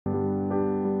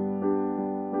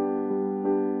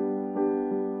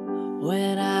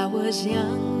When I was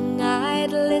young,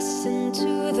 I'd listen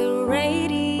to the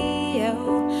radio,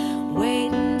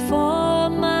 waiting for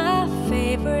my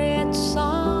favorite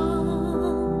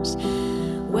songs.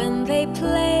 When they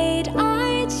played,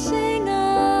 I'd sing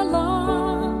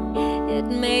along. It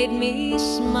made me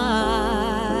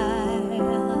smile.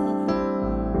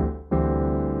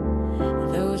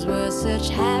 Those were such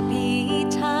happy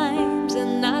times,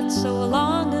 and not so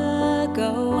long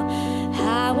ago,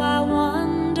 how I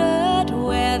wondered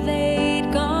where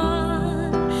they'd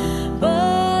gone.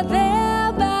 But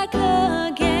they're back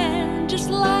again, just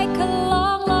like a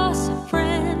long-lost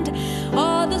friend.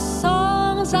 All the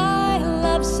songs I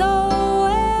love so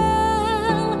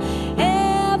well,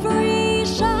 every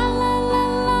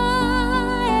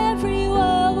sha-la-la-la, every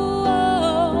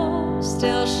whoa-whoa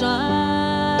still shines.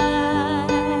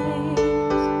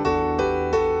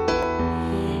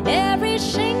 Every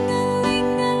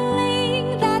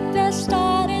shing-a-ling-a-ling that they're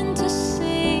starting to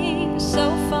sing so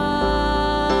fine.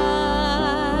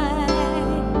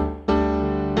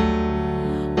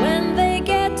 When they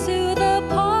get to the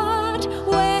part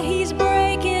where he's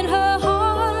breaking her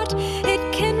heart,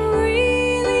 it can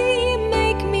really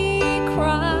make me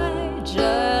cry,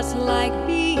 just like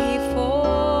before.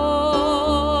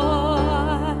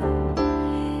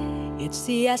 It's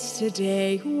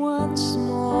yesterday once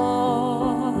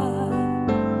more.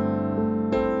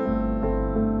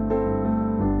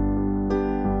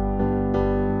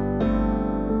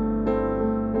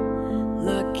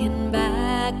 Looking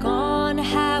back on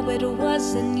how it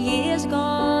was in years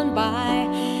gone by,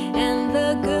 and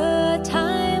the good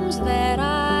times that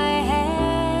I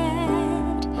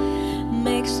had,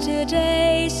 makes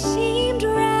today seemed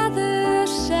rather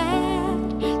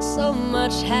sad. So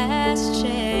much has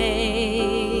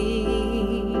changed.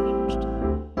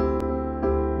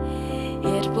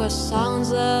 It was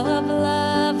songs of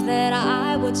love that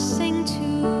I would sing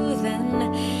to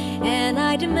then, and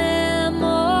I'd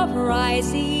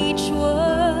memorize each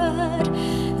word.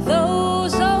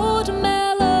 Those old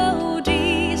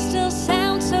melodies still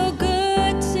sound so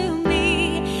good to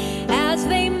me as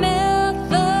they melt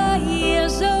the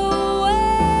years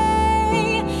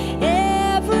away.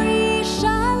 Every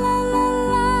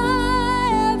sha-la-la-la,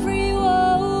 every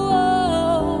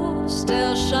whoa-whoa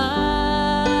still shines.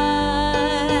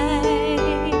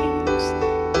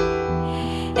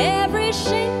 Every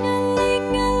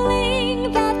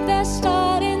shing-a-ling-a-ling that they're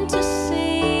starting to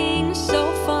sing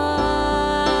so fine.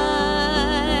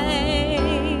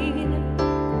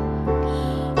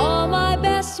 All my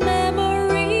best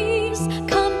memories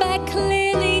come back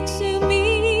clearly to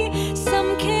me.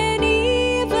 Some can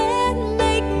even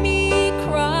make me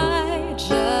cry,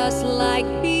 just like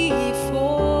before.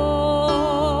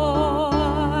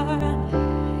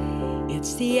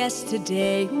 It's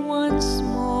yesterday once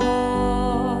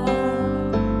more.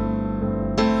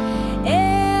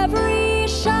 Every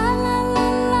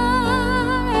sha-la-la-la,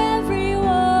 every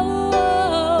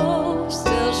whoa-whoa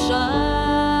still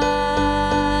shines.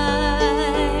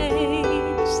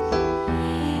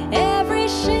 Every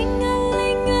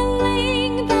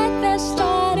shing-a-ling-a-ling that they're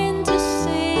starting to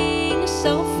sing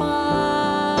so fine.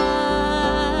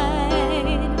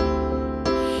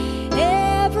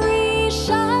 Every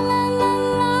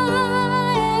sha-la-la-la,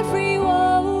 every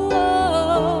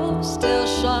whoa-whoa still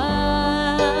shines.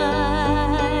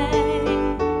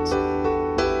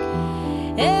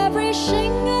 Every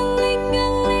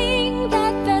shing-a-ling-a-ling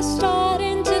that they're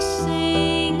starting to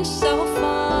sing so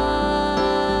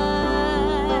fine.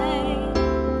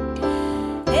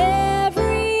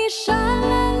 Every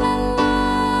sha-la-la-la.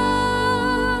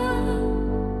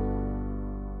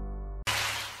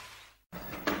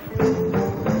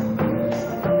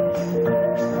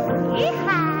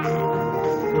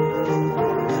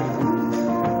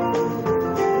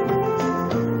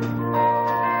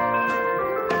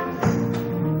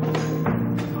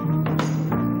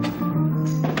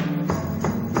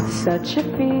 Such a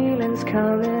feeling's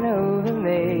coming over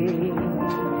me.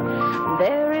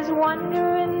 There is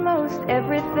wonder in most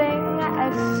everything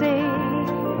I see.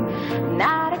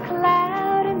 Not a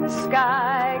cloud in the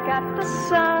sky, got the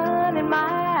sun in my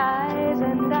eyes,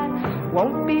 and I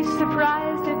won't be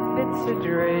surprised if it's a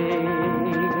dream.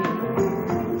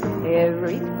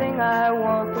 Everything I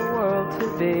want the world to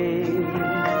be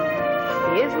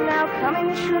is now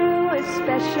coming true,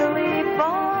 especially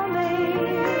for me.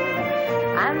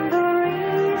 And the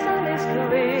reason is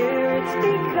clear, it's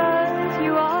because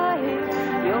you are here.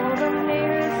 You're the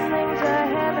nearest thing to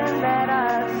heaven that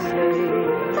I've seen.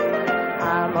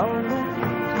 I'm on the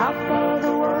top of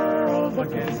the world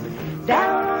looking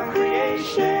down on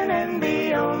creation, and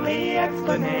the only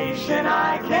explanation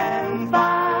I can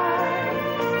find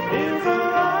is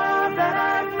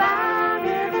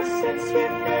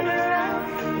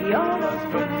You almost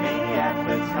put me at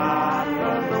the top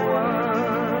of the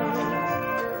world.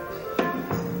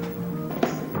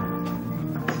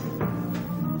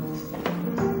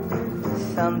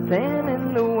 Something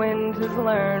in the wind has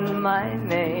learned my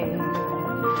name,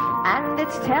 and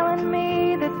it's telling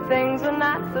me that things are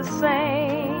not the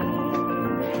same.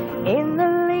 In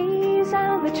the leaves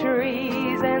and the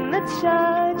trees and the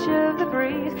touch of the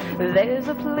breeze, there's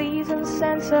a pleasing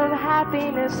sense of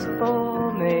happiness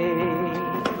for me.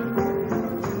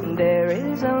 There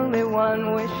is only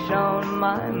one wish on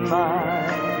my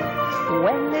mind.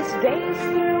 When this day is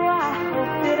through, I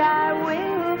hope that I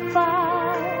will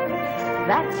find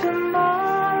that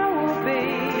tomorrow will be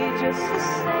just the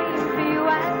same for you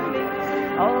and me.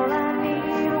 All I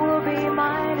need will be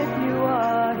mine if you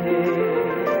are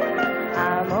here.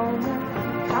 I'm on the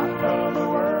top of the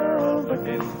world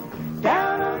looking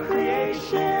down on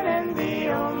creation, and the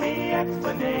only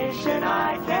explanation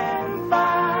I can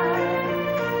find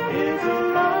is the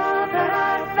love that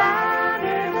I found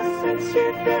ever since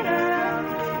you've been around.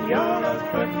 Your love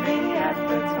put me at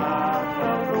the top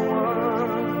of the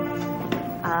world.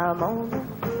 I'm on the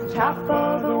top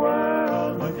of the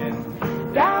world looking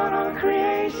down on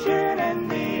creation,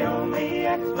 and the only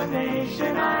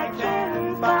explanation I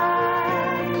can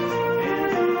find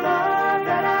is the love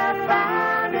that I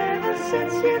found ever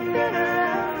since you've been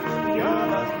around. Your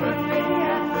love put me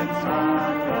at the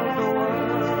top of the world.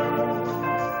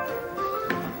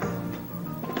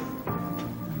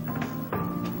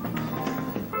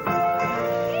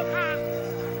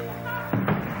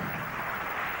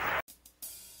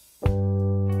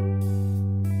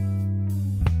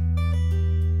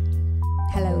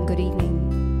 Hello and good evening,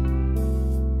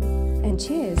 and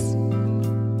cheers.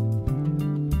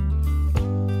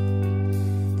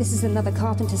 This is another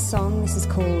Carpenters song. This is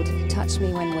called Touch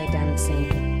Me When We're Dancing.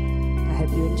 I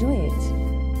hope you enjoy it.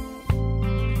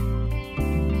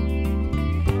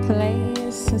 Play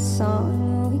us a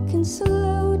song we can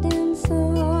slow dance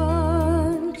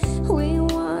on. We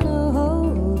wanna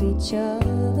hold each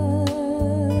other.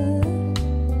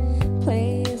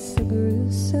 Play us a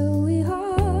groove so we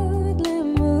hardly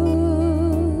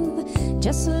move.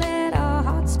 Just let our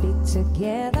hearts beat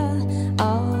together.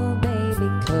 Oh baby,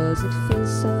 'cause it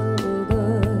feels so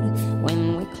good when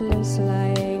we're close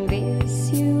like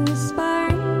this. You whisper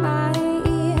in my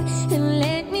ear and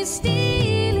let me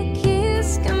steal a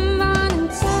kiss. Come on and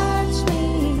touch me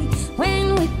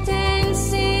when we're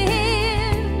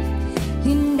dancing.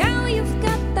 You know you've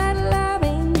got that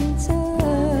loving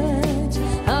touch.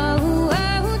 Oh,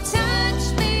 oh, touch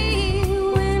me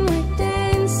when we're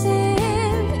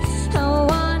dancing. I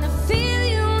wanna feel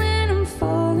you when I'm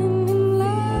falling in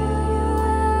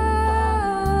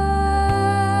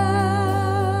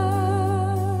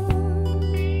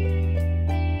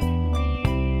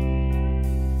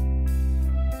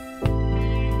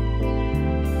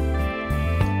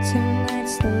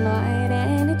tonight's the night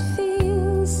and it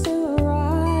feels so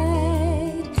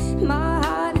right. My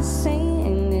heart is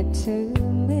saying it to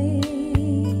me.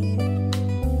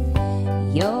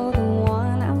 You're the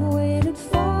one I've waited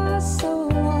for so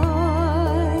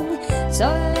long. So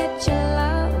let your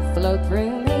love flow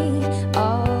through me.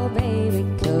 Oh baby,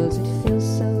 'cause it feels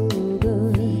so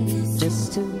good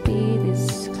just to be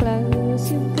this close.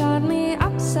 You got me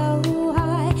up so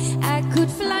high, I could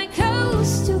fly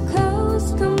coast to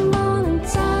coast. Come on and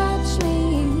touch me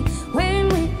when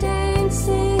we're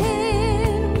dancing.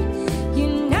 You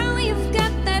know you've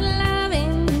got that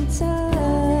loving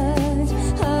touch.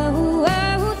 Oh,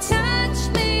 oh, touch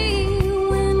me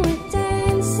when we're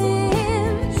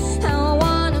dancing. I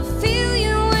wanna feel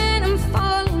you when I'm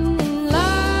falling.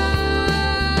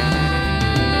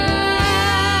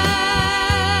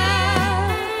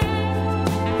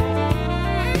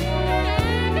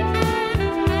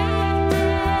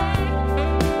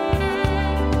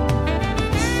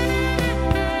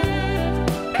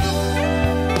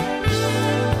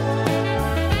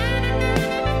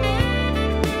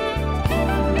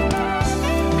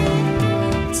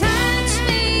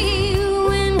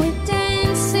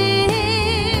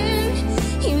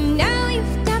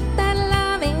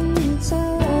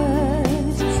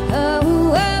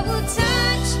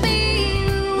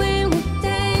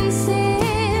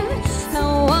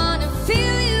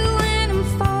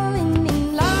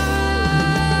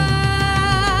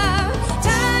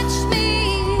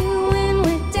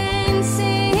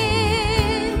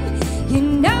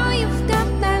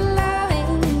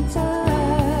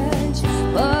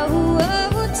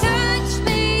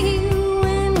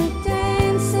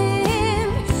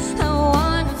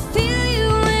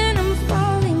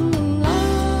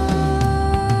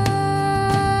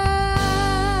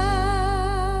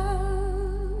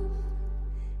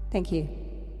 Thank you.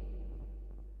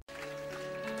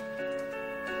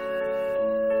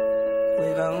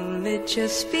 We've only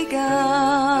just begun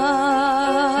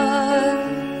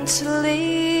to live.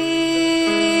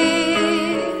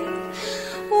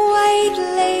 White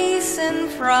lace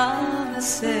and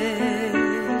promises,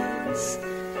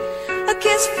 a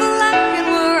kiss for luck and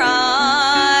we're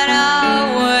on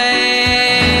our way.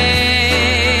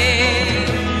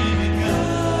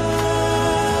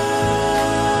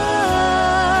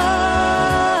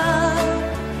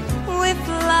 We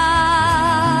fly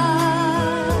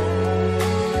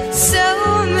so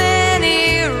many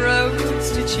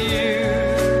roads to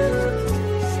choose.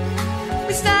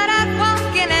 We start out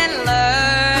walking and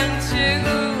learn to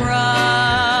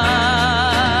run.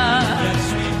 Yes,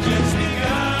 we've just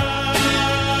begun.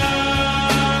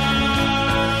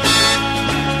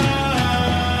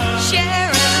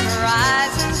 Sharing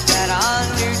horizons that are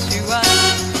new to us.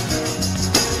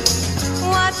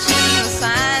 Watching the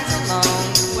signs along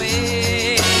the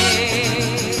way.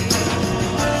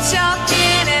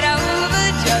 Talking it over,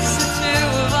 just the two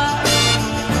of us.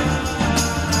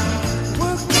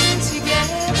 Working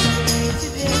together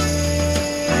today.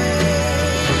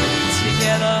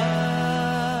 Together.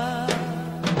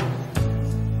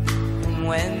 And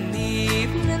when the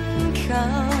evening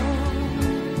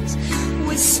comes,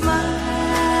 we smile.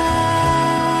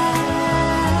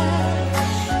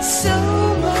 So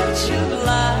much of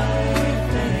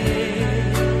life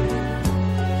ahead.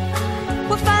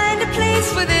 We'll find a place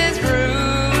where there's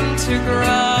room to grow.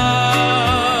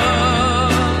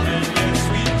 And yes,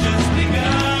 we've just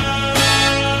begun.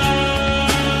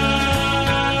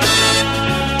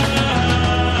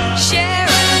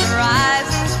 Sharing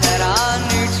horizons that are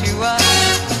new to us.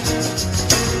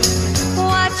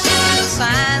 Watching the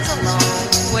signs along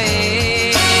the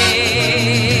way.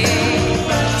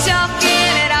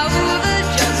 Talking it over,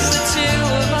 just the two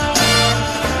of us.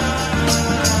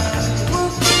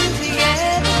 Working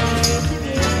together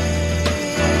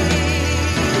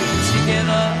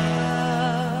together.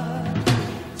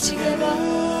 Together.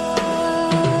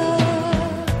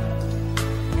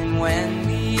 And when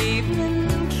the evening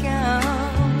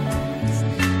comes,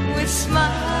 we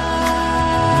smile.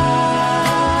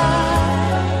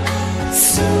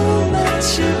 So much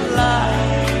of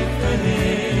life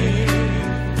ahead.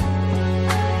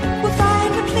 We'll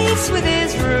find a place where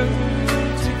there's room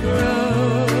to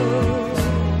grow.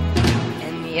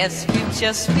 And yes, we've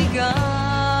just begun.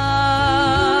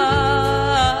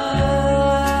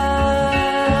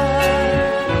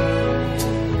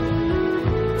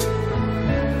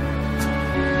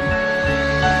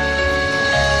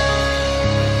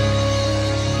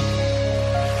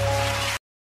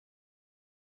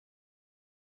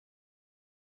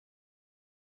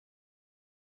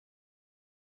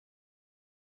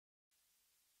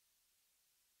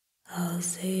 I'll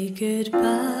say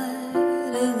goodbye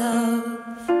to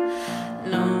love.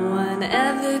 No one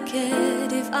ever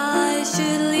cared if I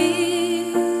should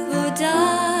live or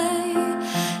die.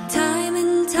 Time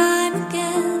and time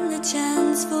again, the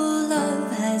chance for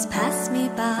love has passed me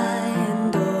by.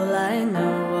 And all I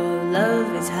know of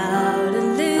love is how to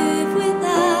live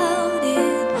without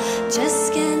it.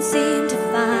 Just can't seem to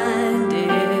find it.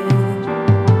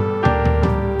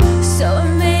 So I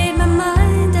made my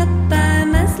mind up, I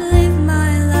must live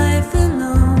my life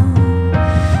alone.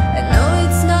 I know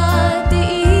it's not the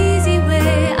easy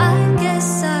way, I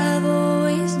guess I've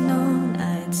always known.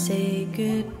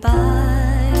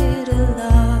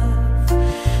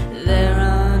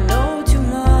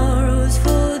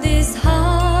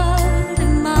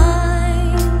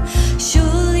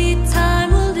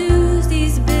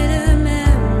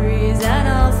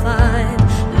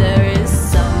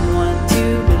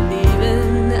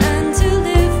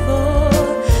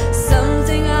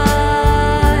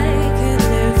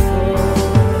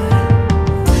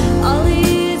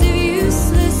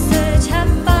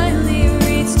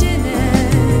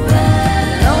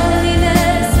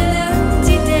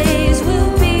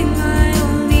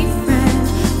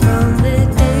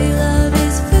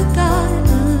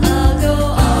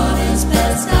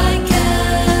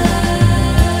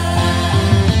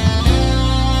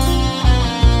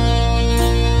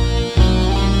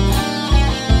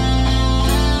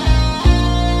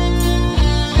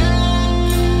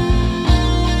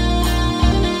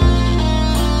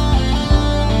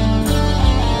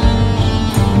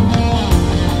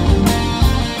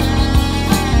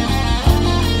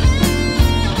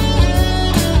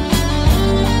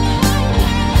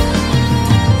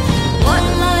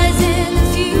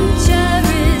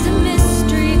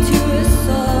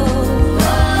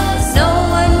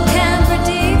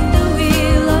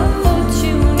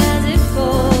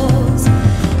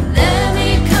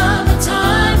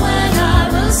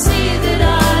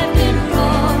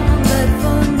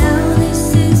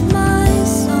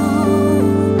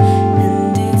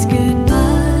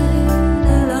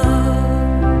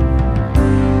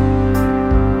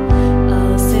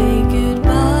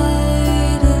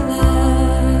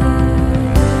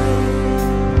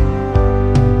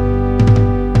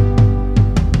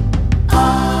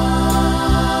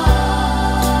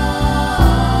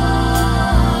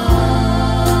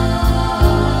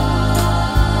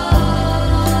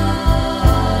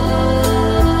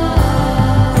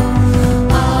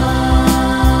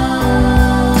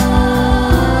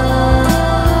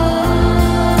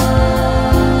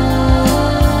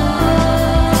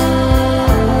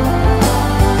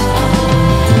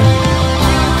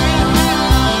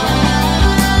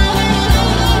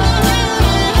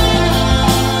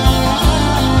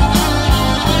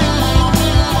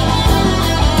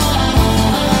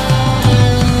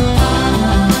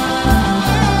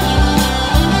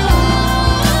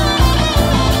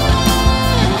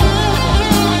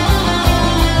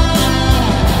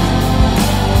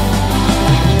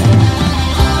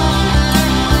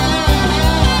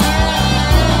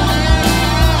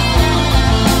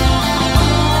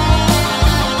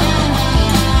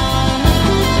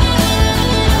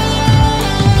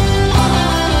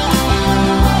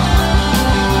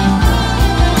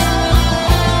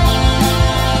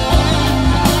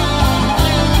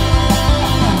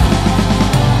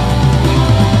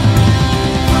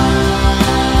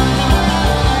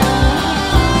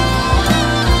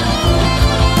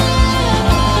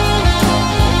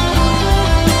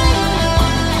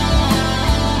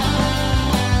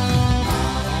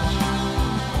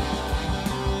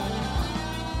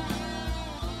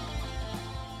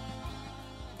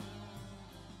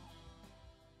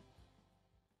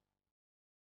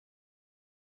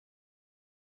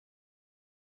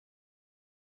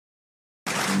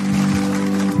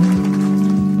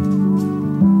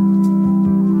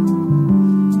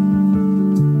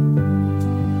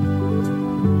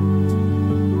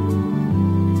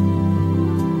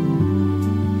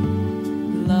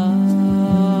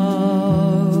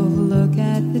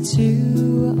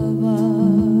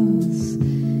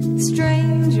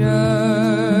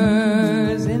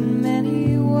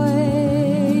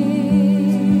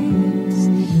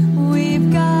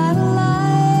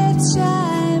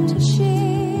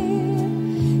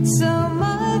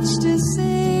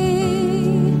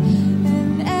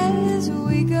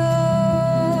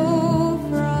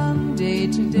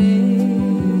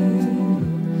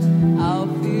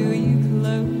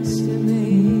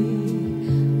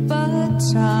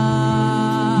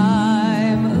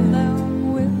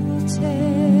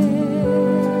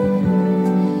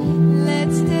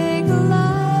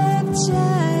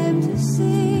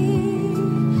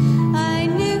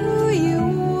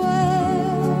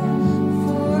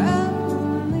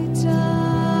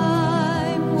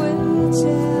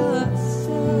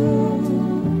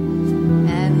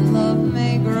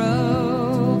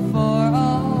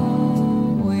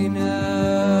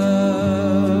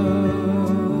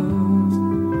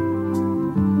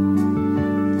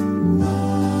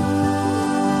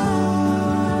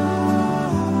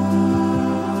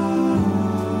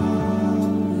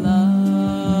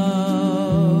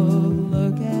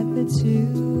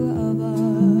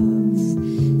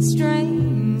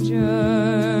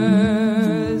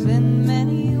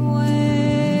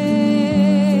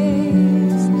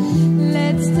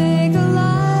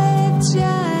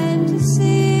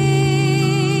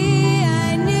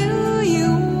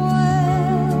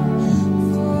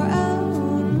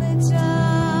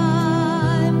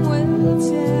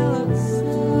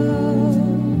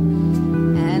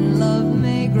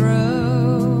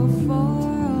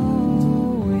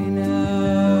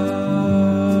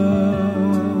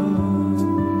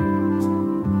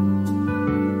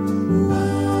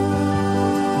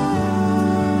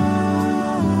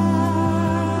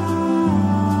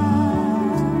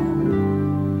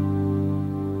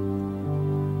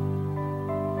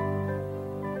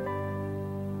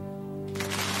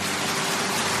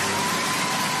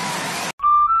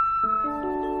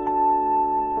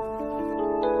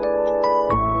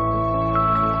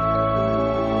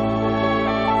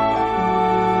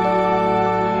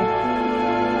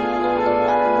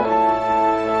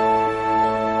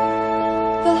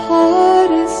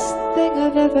 hardest thing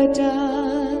I've ever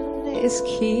done is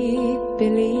keep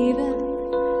believing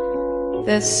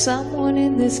there's someone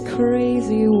in this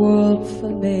crazy world for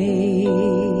me.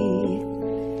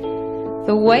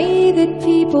 The way that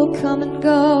people come and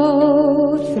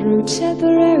go through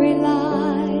temporary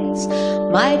lives,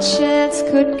 my chance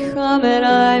could come and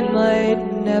I might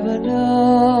never know.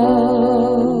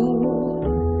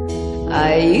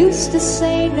 I used to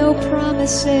say no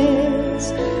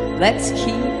promises, let's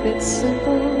keep it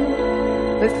simple,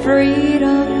 but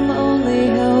freedom only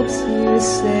helps you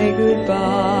say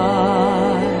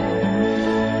goodbye.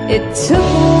 It took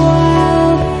a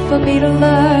while for me to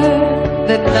learn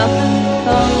that nothing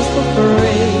comes for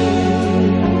free.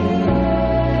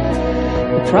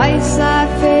 The price I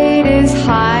paid is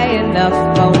high enough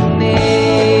for me.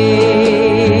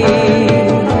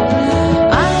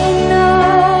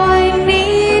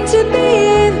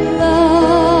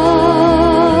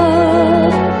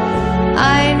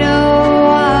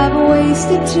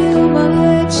 Too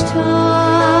much time.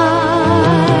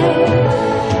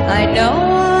 I know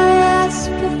I ask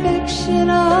perfection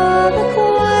of a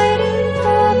quite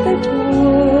imperfect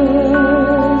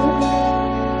world,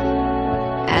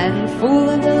 and fool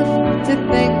enough to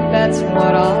think that's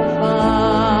what I'll find.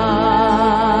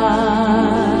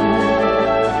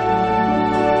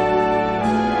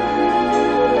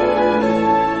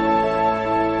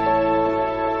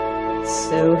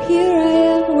 So here I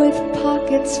am with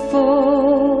pockets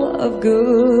full of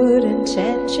good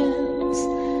intentions,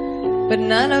 but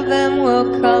none of them will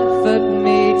comfort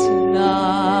me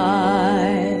tonight.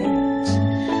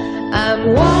 I'm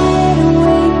wide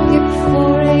awake at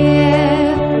 4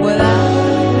 a.m. without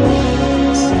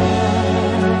a sight,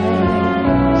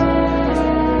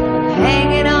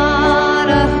 hanging on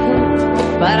a hook,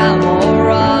 but I'm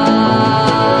alright.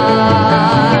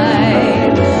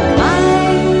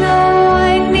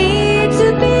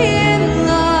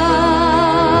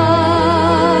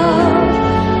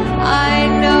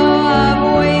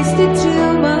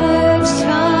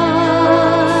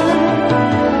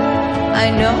 I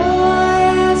know I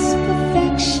ask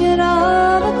perfection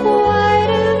of a quite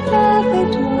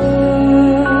imperfect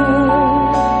world,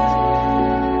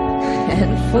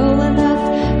 and fool enough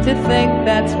to think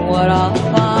that's what I'll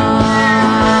find.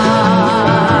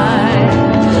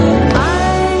 I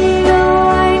know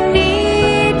I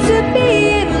need to be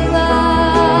in love.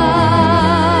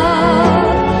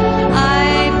 I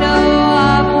know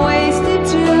I've wasted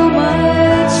too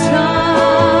much time.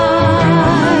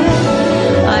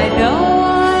 I know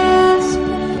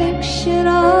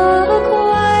of a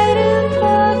quite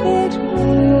imperfect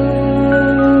world,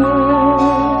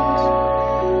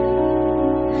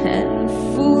 and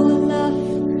fool enough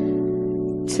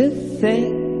to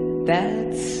think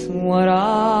that's what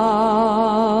I'll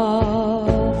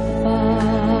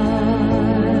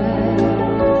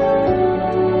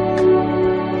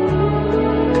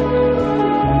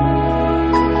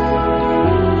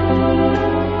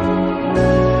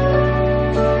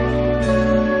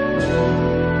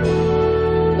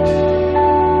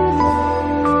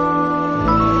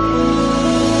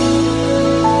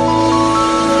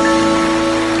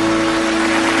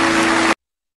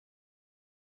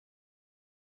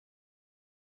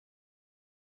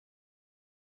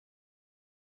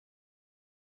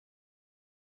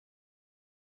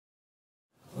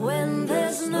When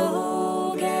there's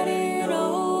no getting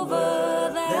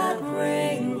over that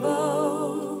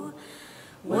rainbow,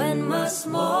 when my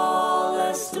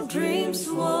smallest of dreams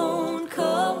won't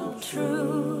come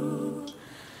true,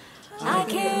 I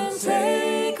can't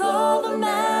take all the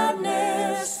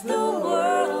madness the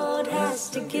world has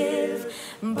to give,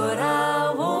 but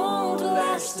I won't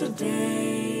last a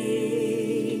day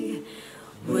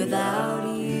without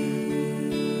you.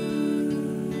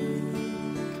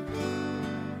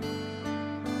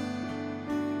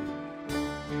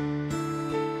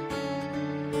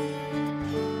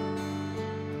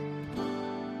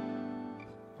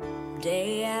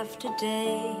 Day after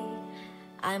day,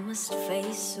 I must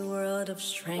face a world of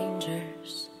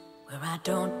strangers where I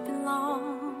don't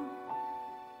belong.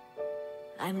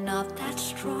 I'm not that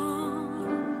strong.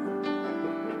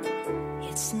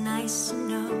 It's nice to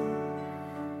know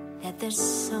that there's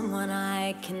someone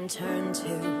I can turn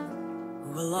to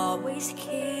who will always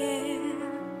care.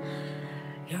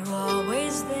 You're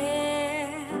always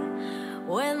there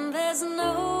when there's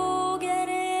no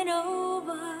getting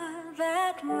over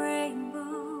that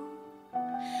rainbow,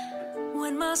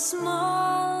 when my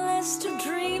smallest of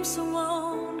dreams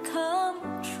won't come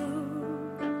true.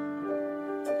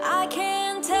 I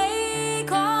can't take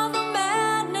all the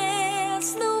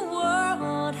madness the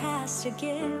world has to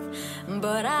give,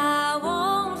 but I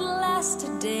won't last a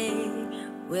day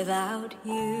without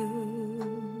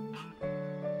you.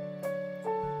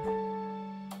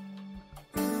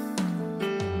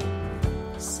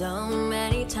 So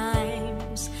many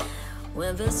times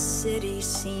when the city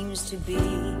seems to be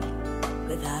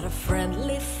without a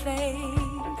friendly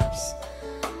face,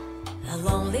 a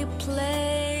lonely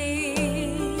place,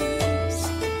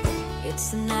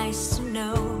 it's nice to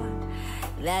know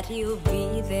that you'll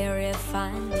be there if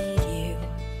I need you,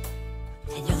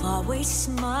 and you'll always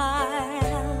smile.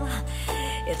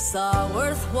 It's all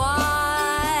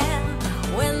worthwhile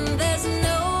when there's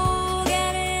no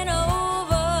getting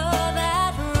over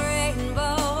that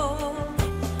rainbow,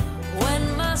 when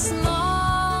my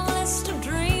smallest of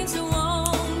dreams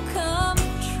won't come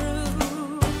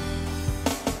true.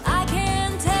 I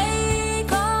can't take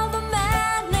all the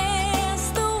madness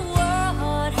the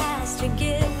world has to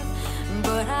give,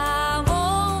 but I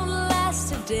won't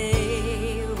last a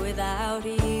day without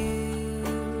you.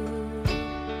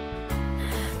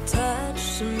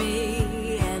 Touch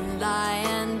me and I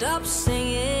end up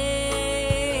singing.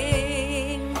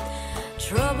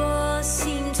 Troubles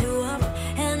seem to up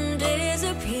and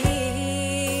disappear.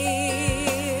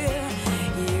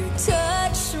 You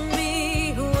touch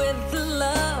me with the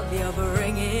love you're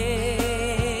bringing.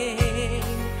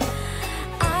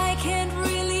 I can't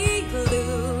really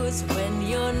lose when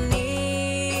you're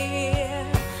near.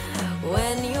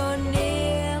 When you're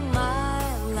near, my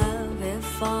love,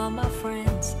 if all my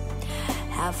friends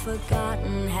have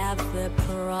forgotten half their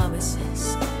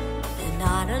promises, they're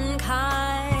not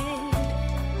unkind,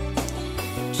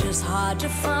 just hard to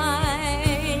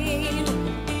find.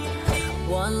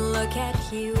 One look at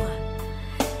you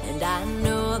and I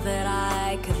know that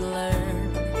I could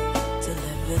learn to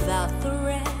live without the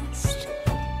rest.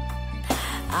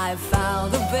 I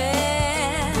found the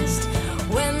best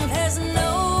when there's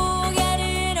no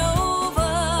getting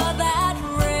over that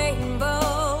rainbow,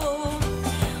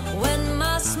 when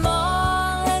my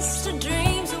smallest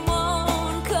dreams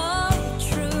won't come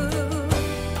true.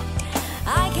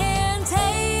 I can't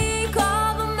take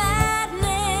all the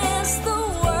madness the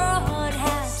world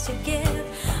has to give,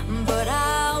 but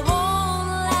I won't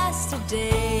last a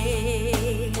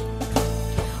day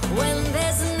when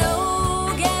there's no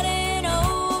getting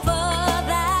over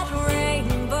that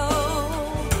rainbow,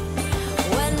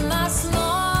 when my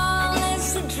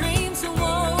smallest dreams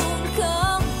won't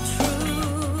come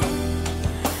true.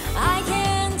 I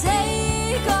can't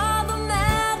take all the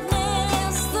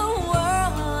madness the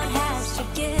world has to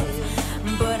give,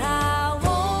 but I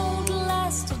won't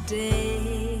last a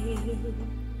day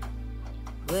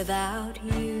without you.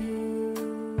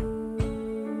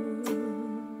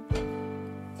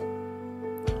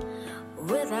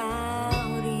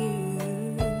 Without you.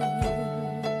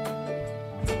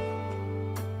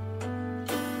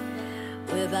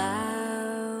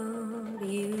 Without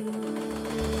you.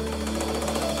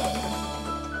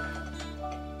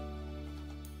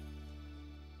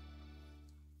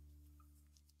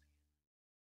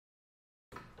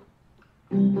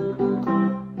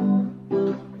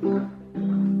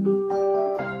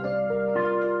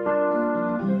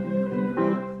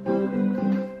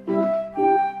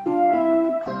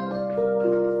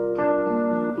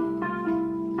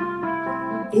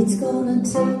 It's gonna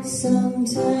take some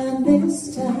time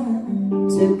this time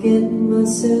to get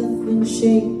myself in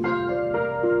shape.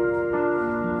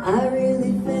 I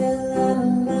really fell out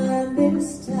of line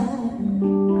this time.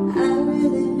 I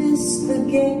really missed the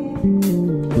game.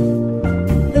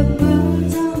 The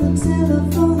birds on the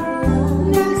telephone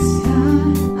line next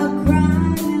time are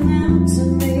crying out to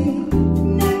me.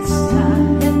 Next time,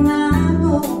 and I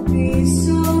won't be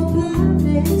so blind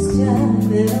next time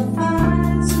that I'll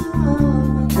find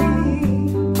someone.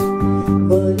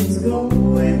 But it's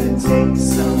going to take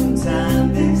some time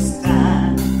this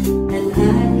time, and I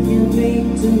can make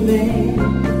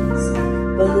demands,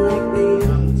 but like the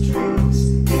young trees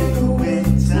in the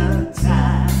winter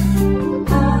time, I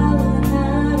learn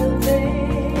how to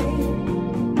beg.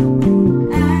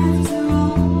 After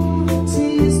all the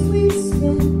tears we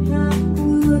spent, how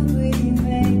could we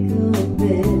make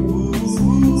amends?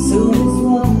 So it's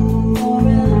one more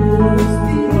hours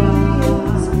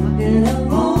begins, and I'm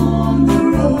on the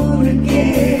road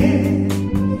again,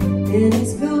 and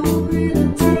it's gonna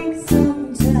take some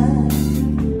time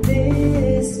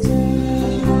this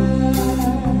time,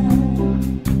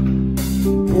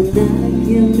 and I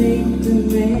can make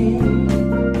demands.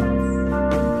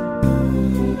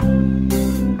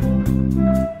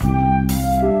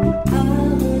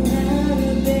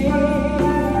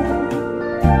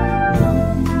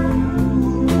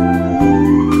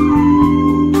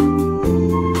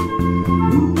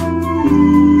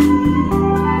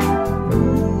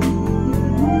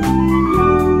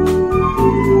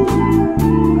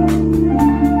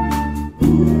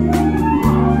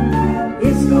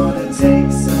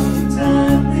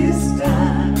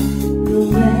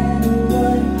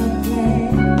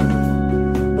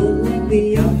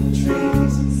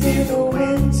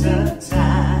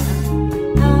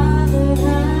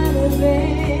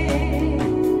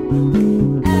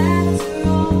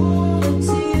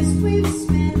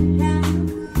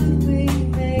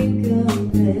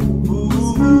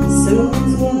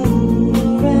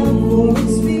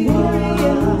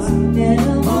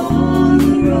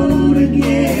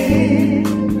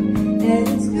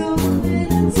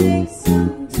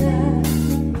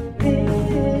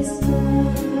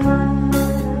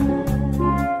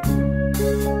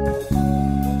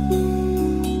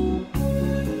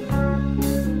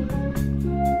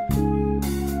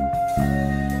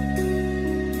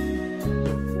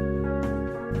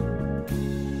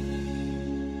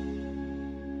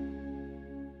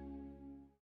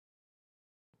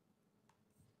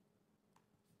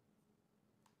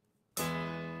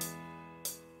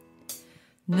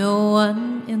 No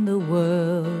one in the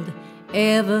world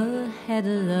ever had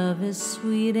a love as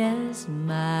sweet as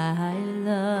my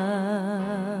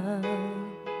love.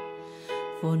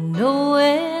 For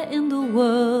nowhere in the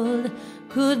world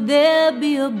could there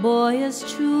be a boy as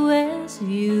true as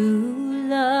you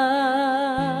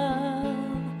love.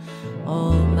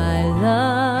 All my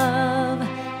love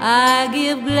I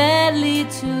give gladly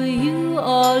to you.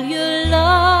 All your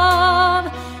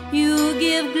love you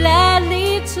give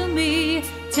gladly to me.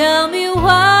 Tell me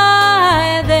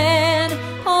why then,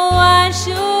 oh why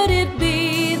should it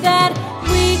be that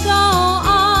we go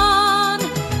on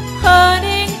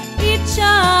hurting each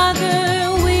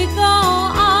other? We go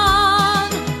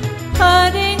on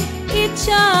hurting each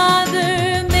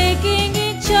other, making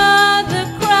each other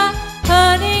cry,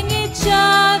 hurting each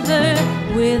other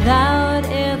without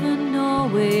ever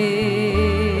knowing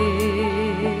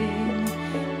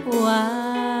why.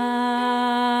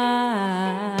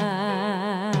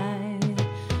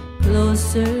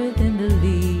 Closer than the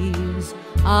leaves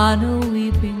on a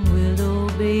weeping willow,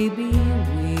 baby,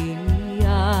 we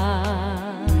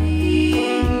are.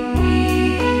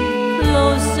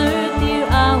 Closer, dear,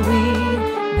 are we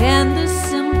than the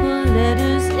simple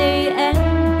letters A and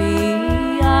B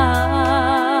are.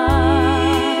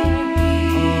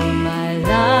 All my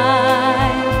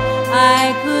life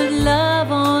I could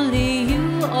love only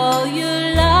you. All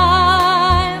your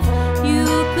life you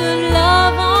could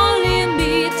love only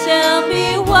me. Tell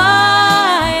me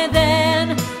why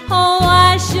then, oh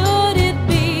why should it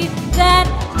be that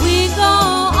we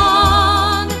go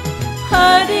on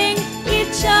hurting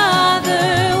each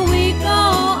other? We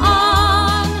go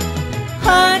on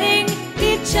hurting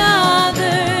each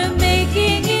other,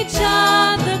 making each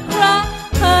other cry,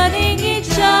 hurting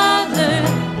each other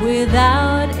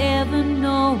without ever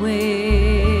knowing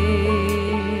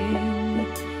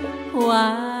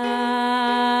why.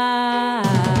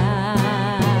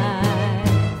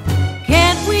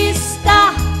 Can't we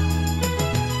stop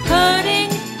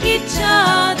hurting each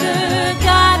other?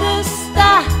 Gotta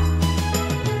stop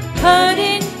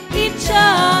hurting each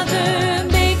other,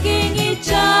 making each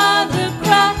other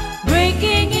cry,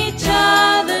 breaking each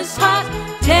other's heart,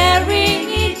 tearing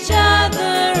each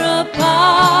other apart.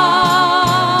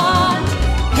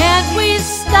 Can't we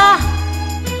stop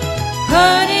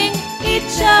hurting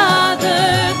each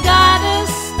other? Gotta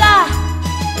stop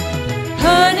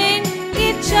hurting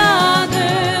each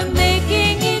other,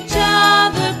 making each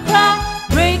other cry,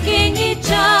 breaking each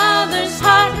other's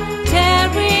heart,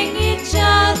 tearing each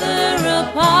other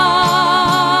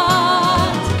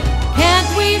apart. Can't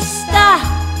we stop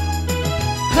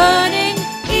hurting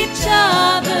each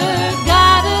other?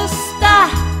 Gotta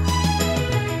stop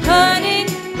hurting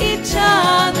each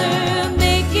other,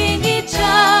 making each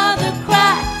other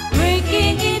cry,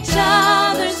 breaking each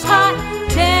other's heart,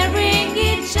 tearing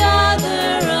each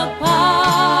other apart.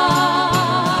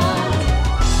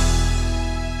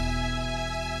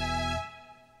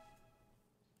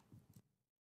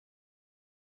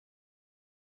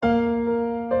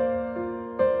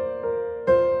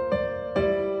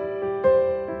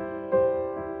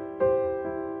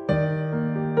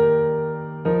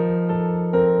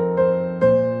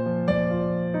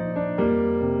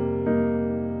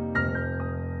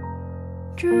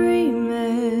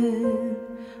 Dreaming,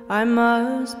 I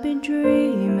must be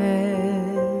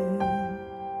dreaming,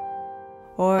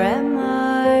 or am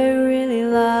I really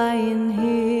lying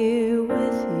here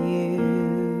with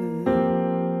you?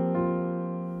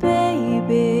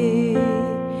 Baby,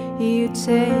 you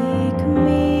take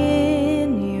me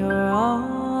in your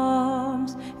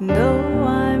arms, and though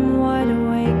I'm wide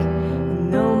awake, I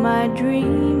know my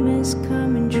dream is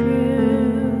coming true.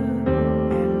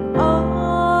 And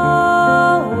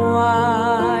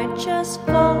I just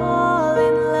fall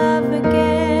in love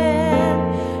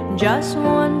again. Just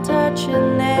one touch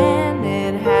and then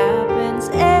it happens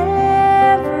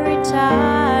every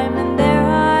time. And there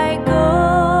I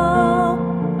go,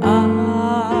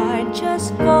 I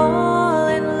just fall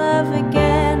in love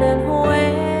again. And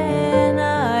when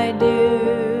I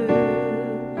do,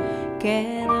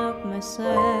 can't help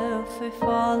myself, I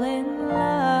fall in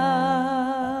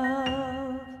love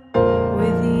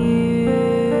with you.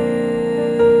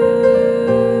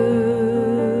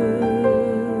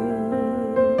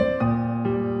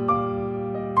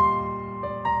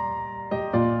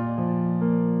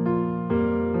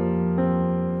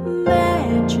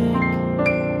 Magic,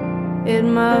 it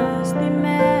must be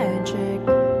magic,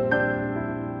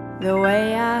 the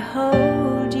way I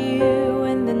hold you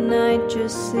and the night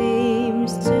just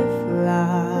seems to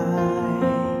fly.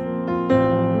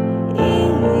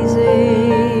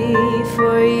 Easy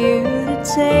for you to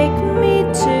take me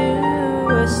to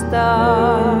a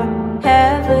star.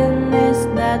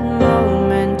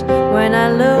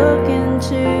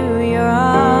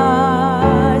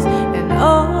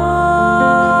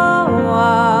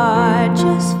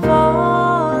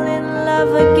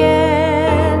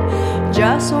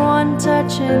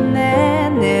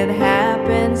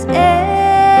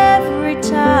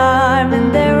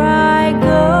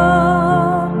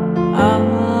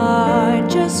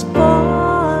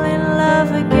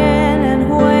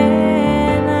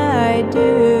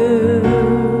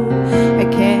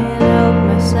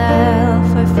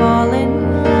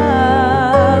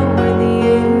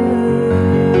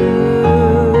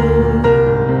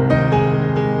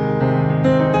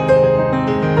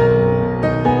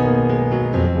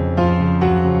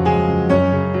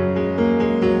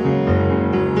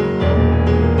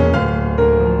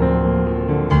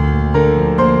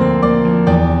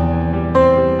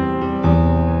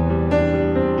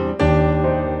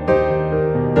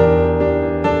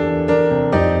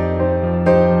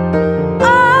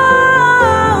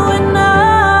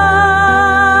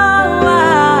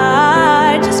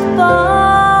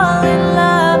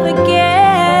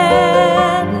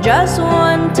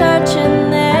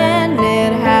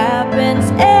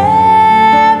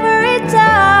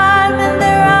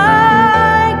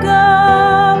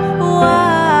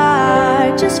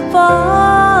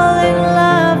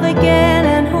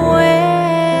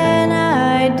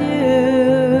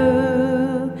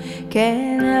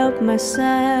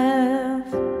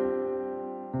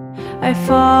 I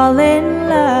fall in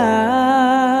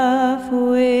love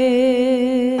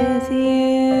with you.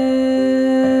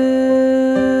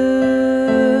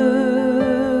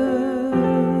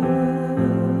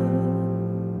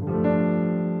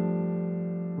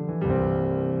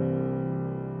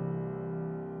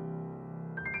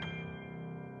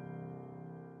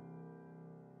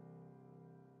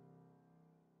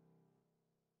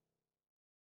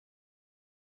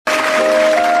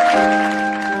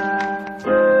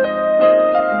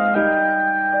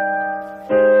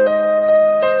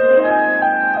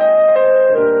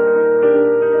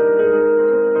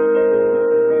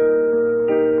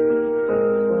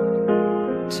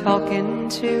 Talking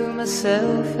to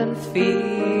myself and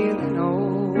feeling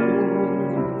old.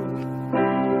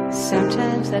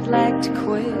 Sometimes I'd like to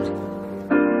quit.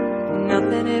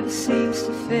 Nothing ever seems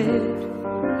to fit.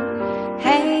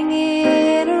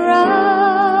 Hanging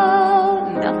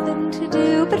around, nothing to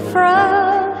do but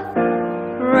frown.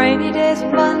 Rainy days,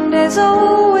 Mondays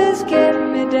always get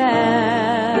me down.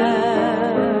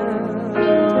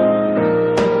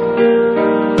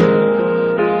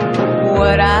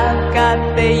 What I've got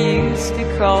they used to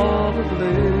call the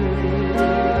blues.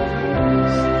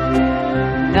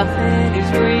 Nothing is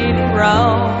really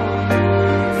wrong.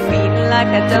 Feeling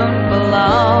like I don't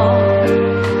belong.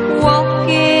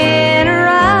 Walking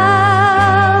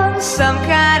around some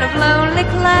kind of lonely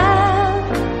cloud.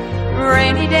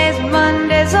 Rainy days,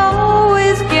 Mondays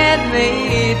always get me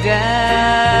down.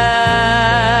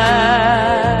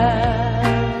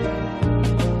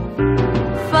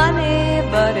 Funny,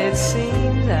 but it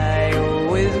seems I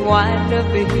always wind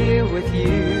up here with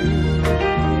you.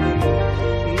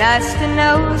 Nice to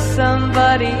know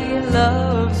somebody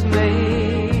loves me.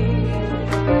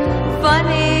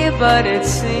 Funny, but it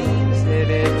seems that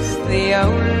it's the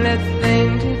only thing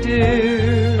to do.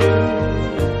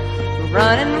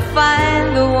 Run and find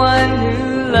the one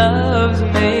who loves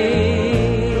me.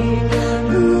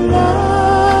 Who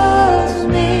loves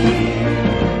me.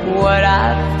 What I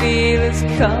feel is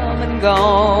come and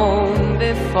gone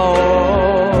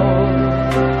before.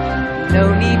 No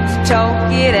need to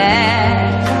talk it out.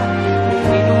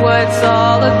 We know what it's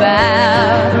all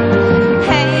about.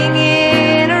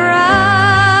 Hanging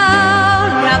around,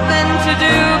 nothing to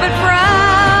do but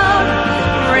frown.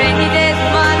 Rainy days,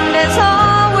 Mondays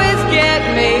always get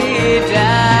me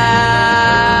down.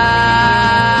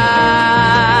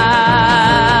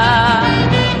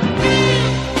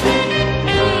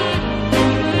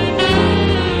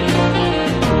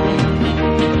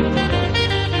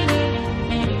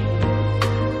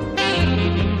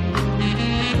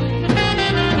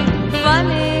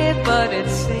 Funny, but it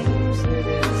seems that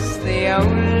it's the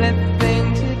only thing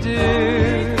to do.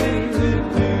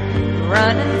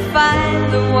 Run and find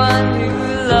the one who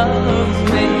loves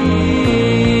me.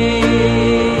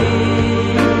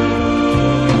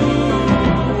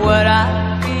 What I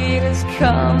feel has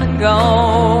come and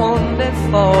gone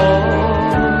before.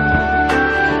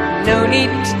 No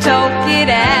need to talk it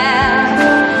out.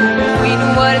 We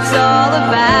know what it's all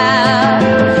about.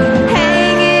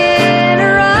 Hanging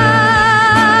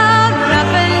around,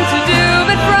 nothing to do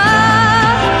but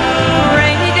frown.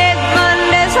 Rainy days,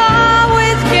 Mondays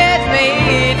always get me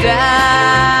down.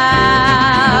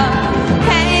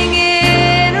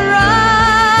 Hanging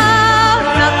around,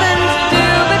 nothing to do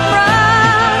but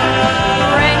frown.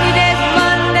 Rainy days,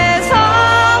 Mondays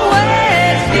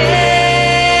always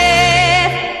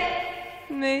get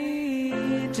me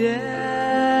down.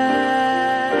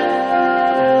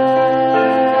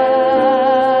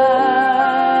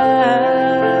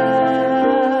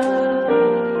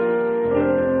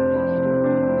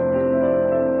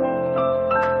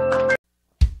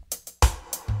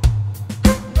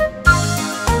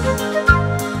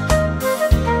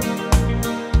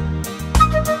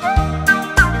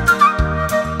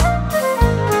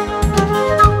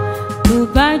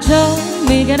 Goodbye, Joe.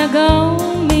 Me gotta go,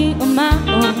 me on my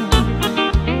own.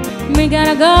 Me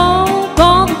gotta go,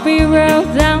 on the free road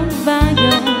down the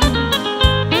bayou.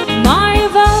 Mario,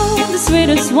 the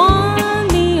sweetest one,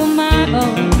 me on my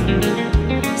own.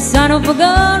 Son of a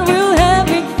gun, we'll have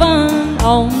big fun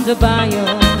on the bayou.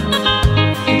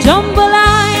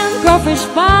 Jambalaya, crawfish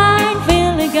pie,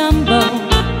 Philly gumbo.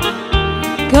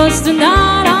 'Cause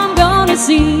tonight I'm gonna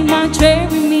see my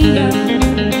cherry Mia.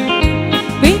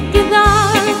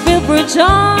 For a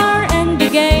jar and the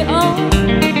gay oh,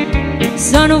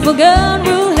 son of a gun,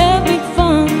 we'll have big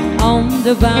fun on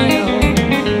the bayou.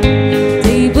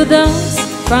 Deep with us,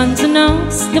 front to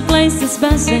nose, the place is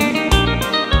buzzing.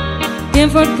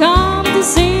 Inford come to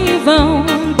see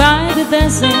Yvonne by the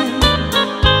desert.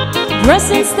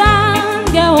 Dressing style,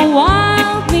 go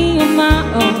wild, me on my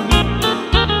own.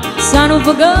 Son of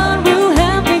a gun, we'll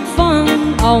have big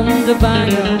fun on the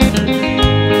bayou.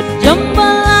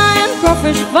 Jambalaya and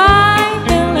crawfish pie,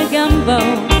 Billy Gumbo.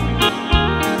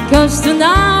 'Cause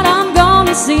tonight I'm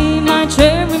gonna see my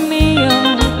cherry meal.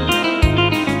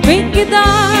 Big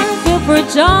guitar, fill for a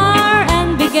jar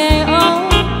and big A.O.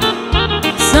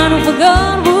 Son of a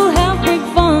gun, we'll have big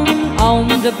fun on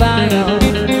the bayou.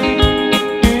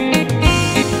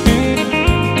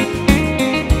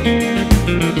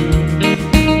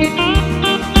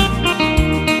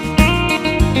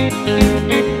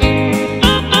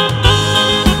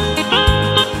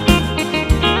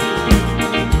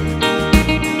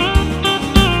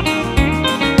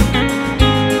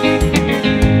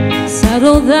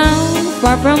 Settle down,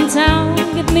 far from town,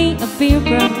 give me a beer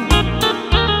brown,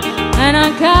 and I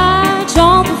catch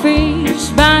all the fish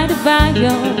by the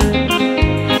bayou.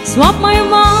 Swap my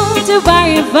mom to buy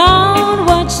a phone,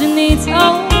 what she needs,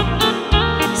 oh.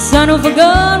 Son of a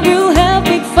gun, we'll have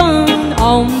big fun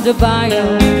on the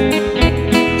bayou.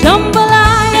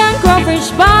 Jambalaya and crawfish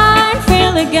pie,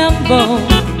 Philly Gumbo.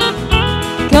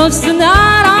 'Cause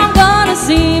tonight I'm gonna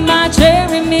see my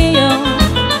cherry meal.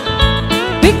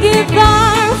 Big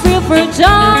guitar, fill for a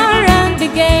jar and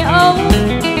big A.O.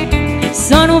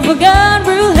 Son of a gun,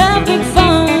 we'll have big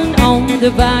fun on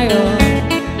the bayou.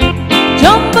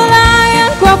 Jambalaya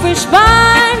and crawfish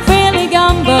pie, Philly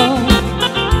Gumbo.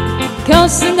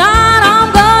 'Cause tonight I'm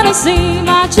gonna see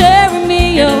my cherry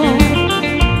meal.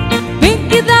 Big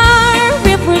guitar,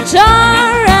 fill for a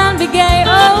jar and big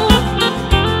A.O.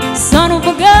 Son of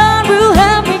a gun, we'll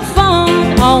have big fun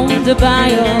on the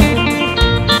bayou.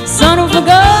 Son of a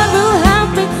gun, we'll have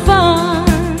big fun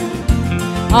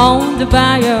on the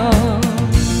bayou.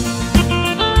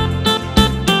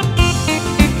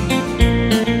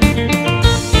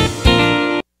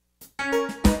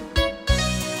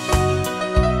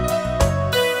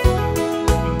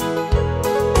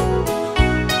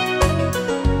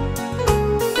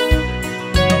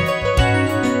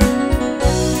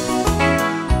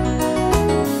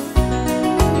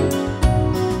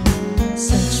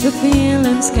 The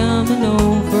feeling's coming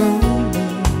over me.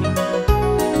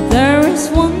 There is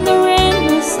wonder in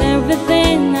this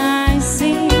everything I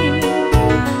see.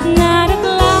 Not a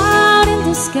cloud in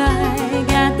the sky,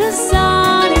 got the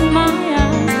sun in my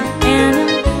eyes, and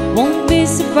I won't be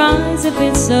surprised if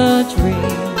it's a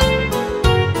dream.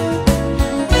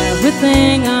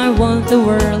 Everything I want the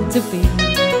world to be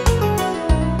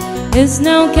is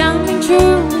now coming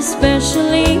true,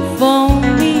 especially for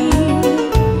me.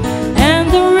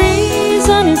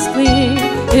 Is clear,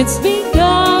 it's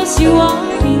because you are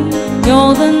me.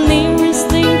 You're the nearest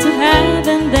thing to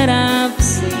heaven that I've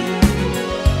seen.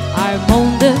 I'm on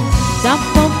the top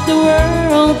of the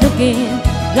world looking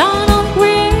down on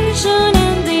creation,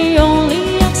 and the only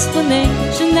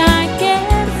explanation I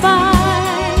can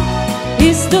find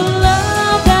is the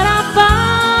love that I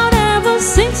found ever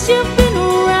since you've been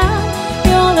around.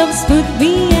 Your love's put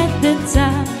me at the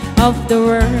top of the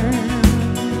world.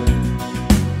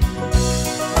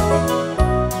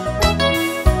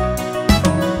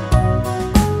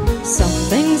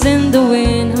 In the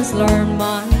wind has learned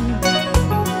my name,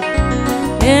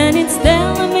 and it's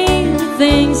telling me the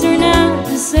things you're not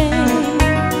to say.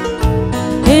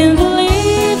 In the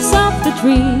leaves of the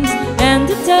trees and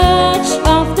the touch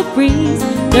of the breeze,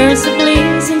 there's a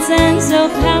pleasing sense of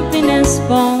happiness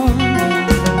for me.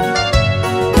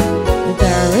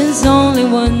 There is only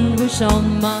one wish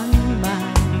on my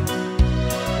mind.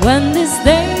 When this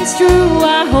day is through,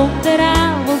 I hope that I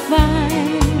will find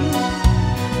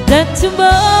that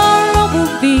tomorrow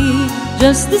will be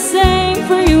just the same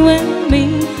for you and me.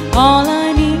 All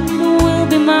I need will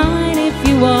be mine if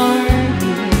you are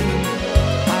here.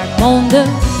 I'm on the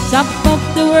top of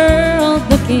the world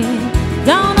looking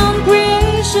down on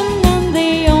creation, and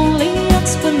the only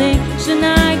explanation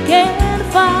I can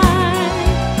find,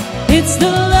 it's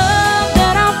the love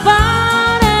that I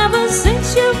found ever since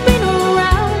you've been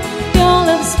around. Your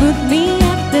love's put me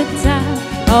at the top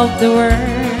of the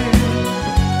world.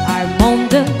 On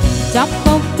the top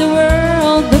of the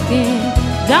world looking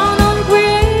down on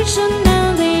creation,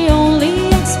 and the only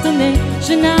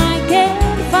explanation I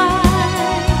can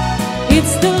find,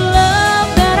 it's the love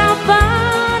that I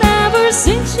found ever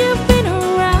since you've been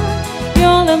around.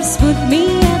 Your love's put me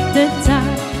at the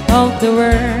top of the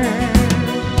world.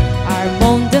 I'm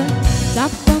on the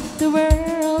top of the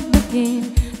world looking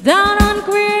down on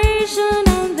creation,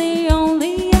 and the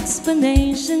only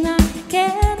explanation I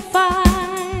can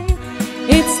find,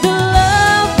 it's the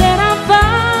love that I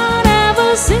found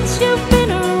ever since you've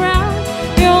been around.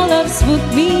 Your love's put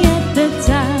me at the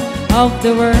top of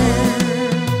the world.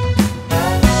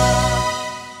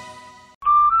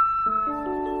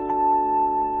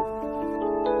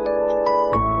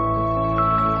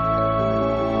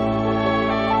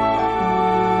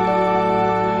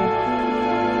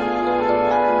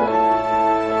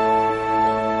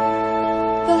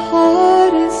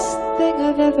 hardest thing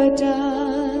I've ever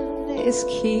done is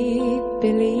keep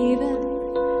believing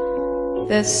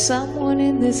there's someone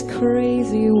in this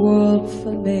crazy world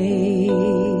for me.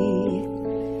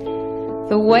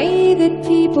 The way that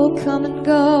people come and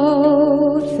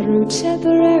go through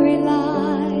temporary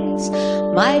lies,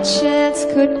 my chance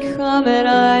could come and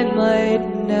I might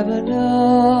never know.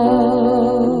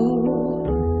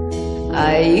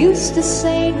 I used to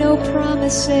say no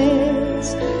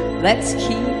promises, let's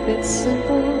keep it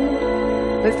simple,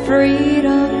 but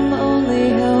freedom only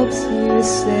helps you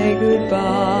say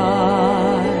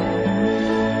goodbye.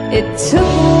 It took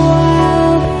a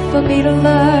while for me to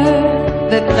learn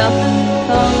that nothing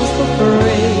comes for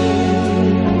free.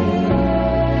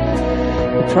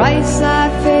 The price I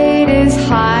paid is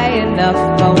high enough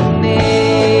for me.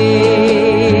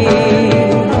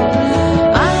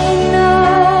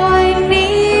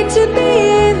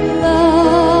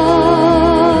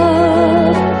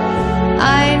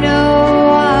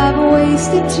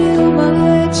 Too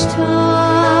much time.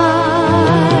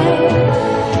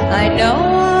 I know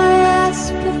I ask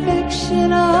perfection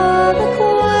of a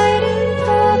quite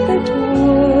imperfect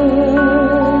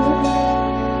world,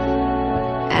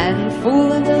 and fool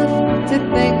enough to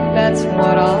think that's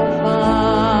what I'll find.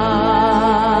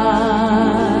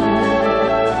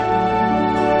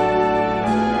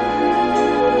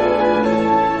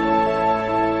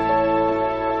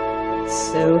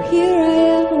 So here I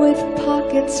am with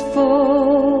pockets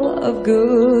full of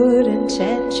good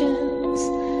intentions,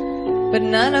 but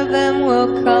none of them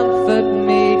will comfort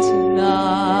me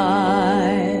tonight.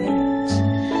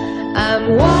 I'm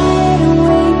wide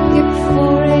awake at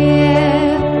 4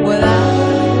 a.m. without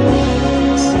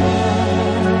a sight,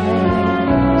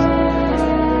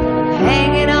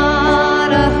 hanging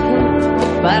on a hoop,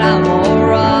 but I'm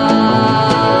alright.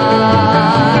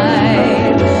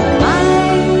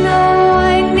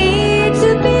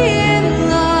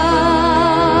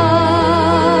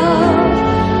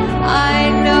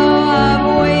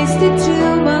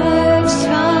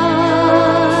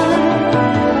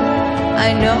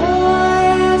 I know I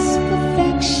ask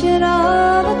perfection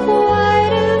of a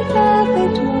quite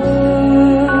imperfect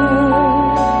world,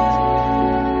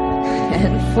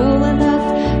 and fool enough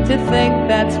to think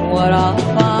that's what I'll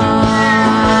find.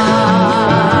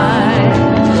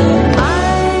 I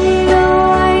know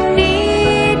I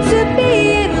need to be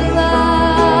in love.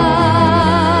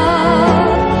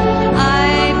 I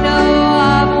know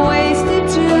I've wasted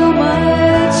too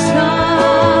much time.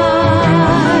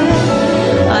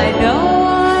 I know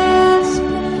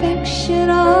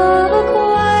of a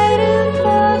quite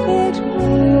imperfect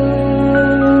world,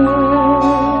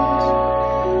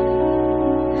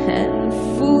 and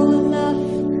fool enough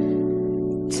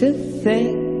to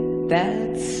think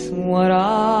that's what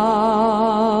I'll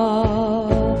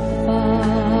find.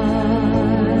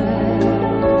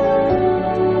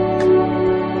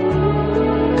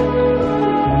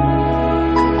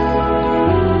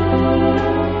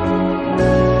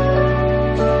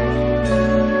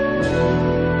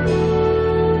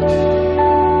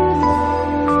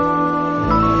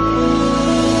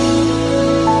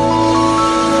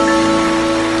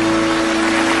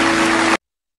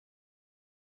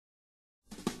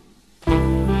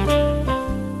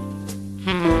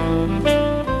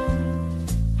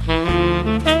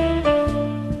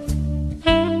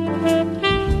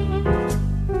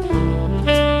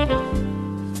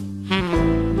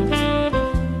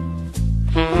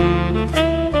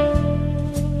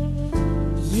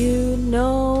 You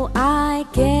know I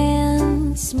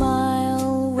can't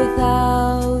smile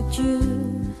without you.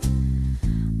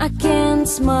 I can't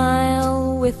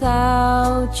smile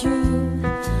without you.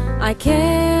 I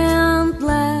can't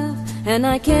laugh and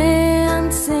I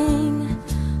can't sing.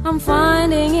 I'm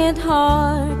finding it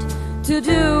hard to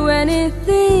do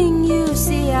anything. You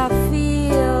see, I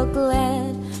feel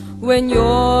glad when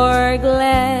you're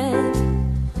glad.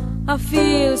 I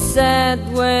feel sad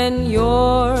when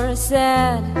you're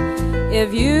sad.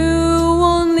 If you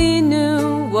only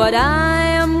knew what I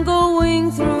am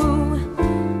going through,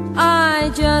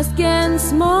 I just can't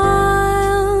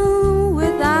smile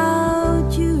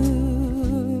without you.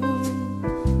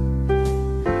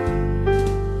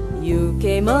 You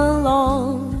came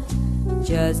along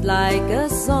just like a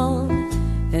song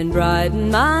and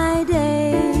brightened my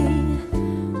day.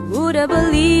 Would have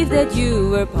believed that you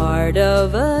were part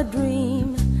of a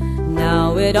dream.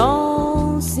 Now it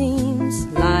all seems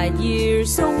light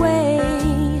years away,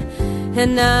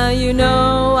 and now you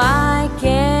know I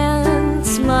can't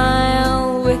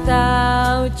smile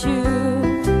without you.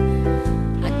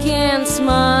 I can't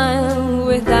smile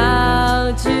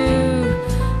without you.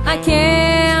 I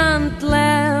can't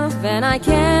laugh and and I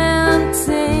can't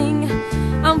sing.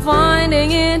 I'm finding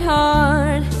it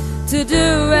hard to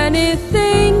do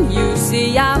anything. You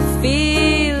see, I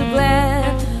feel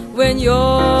glad when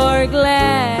you're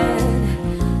glad.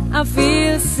 I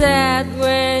feel sad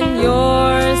when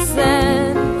you're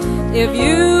sad. If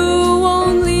you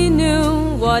only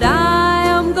knew what I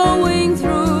am going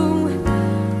through,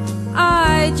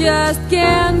 I just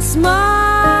can't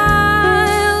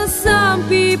smile. Some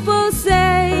people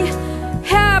say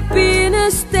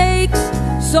happiness takes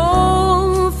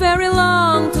so very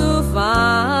long to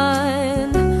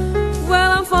find.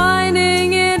 Well, I'm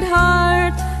finding it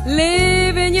hard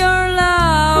leaving your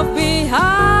love behind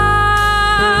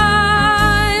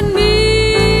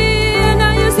me.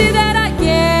 Now you see that I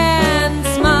can't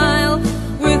smile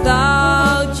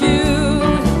without you.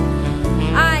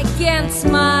 I can't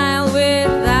smile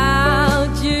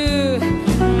without you.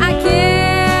 I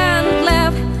can't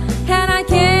laugh and I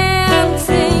can't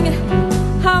sing.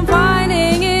 I'm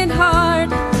finding it hard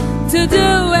to do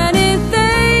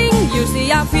anything. You see,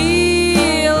 I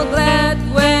feel glad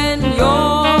when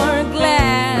you're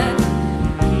glad.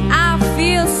 I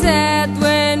feel sad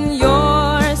when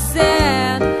you're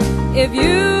sad. If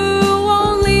you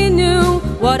only knew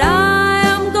what I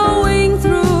am going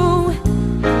through,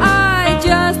 I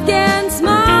just can't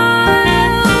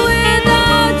smile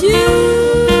without you.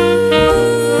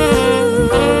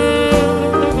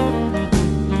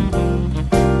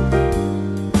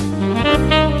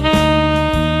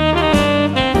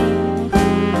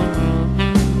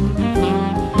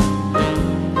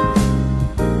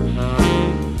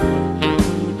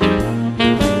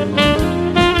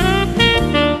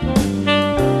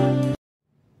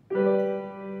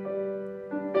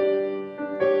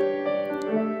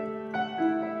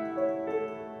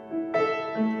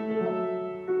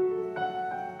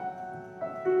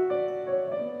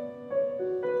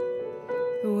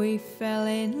 We fell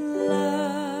in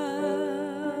love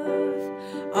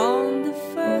on the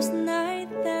first night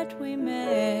that we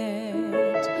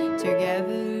met.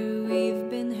 Together we've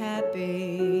been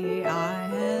happy. I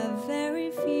have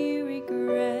very few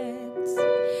regrets.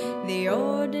 The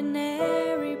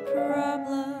ordinary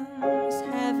problems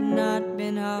have not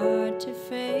been hard to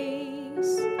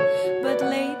face, but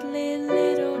lately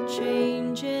little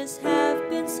changes have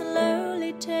been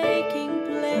slowly taking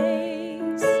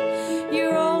place.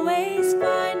 You're always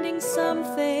finding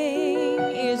something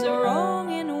is wrong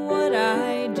in what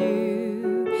I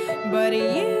do, but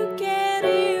you can't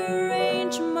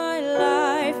rearrange my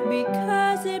life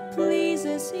because it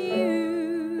pleases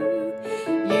you.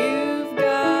 You've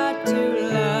got to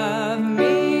love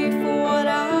me for what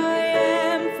I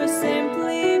am, for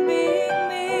simply being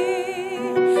me.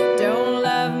 Don't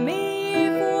love me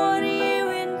for what you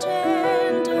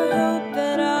intend to hope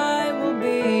that I will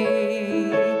be.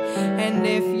 And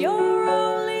if you're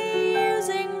only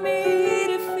using me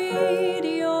to feed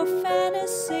your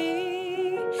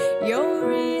fantasy, you're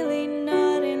really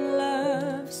not in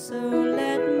love, so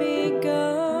let me go.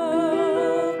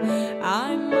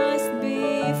 I must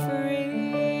be free.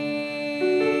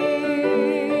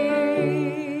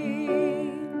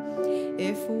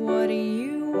 If what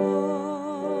you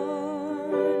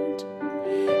want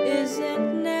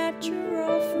isn't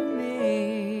natural for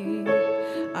me,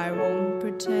 I won't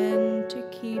pretend to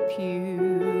keep you.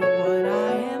 What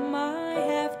I am, I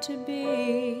have to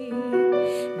be.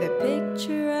 The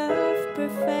picture of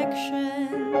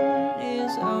perfection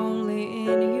is only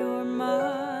in your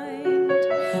mind.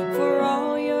 For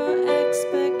all your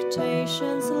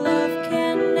expectations, love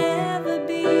can never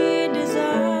be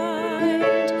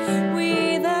designed. We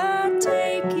either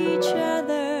take each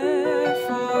other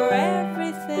for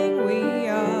everything we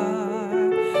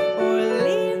are, or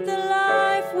leave the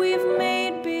life we've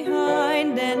made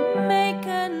behind and make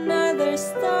a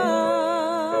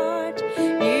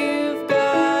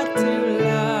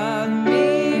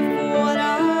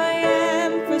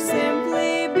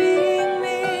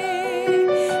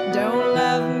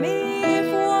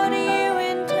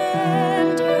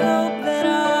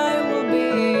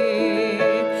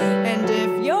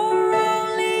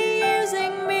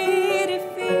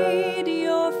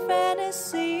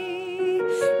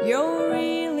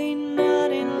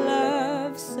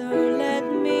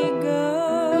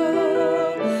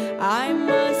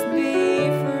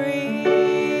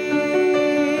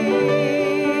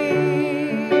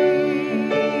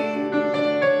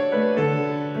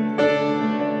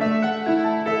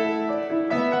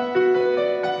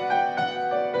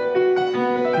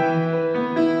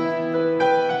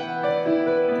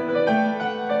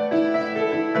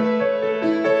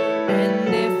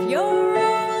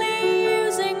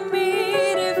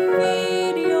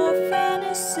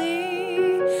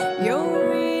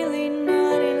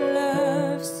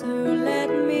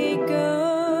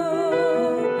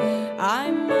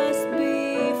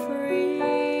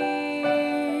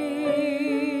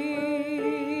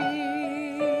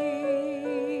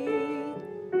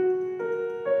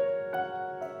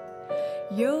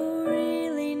You're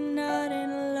really not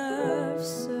in love,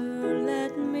 so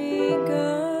let me go.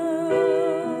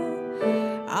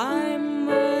 I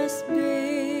must be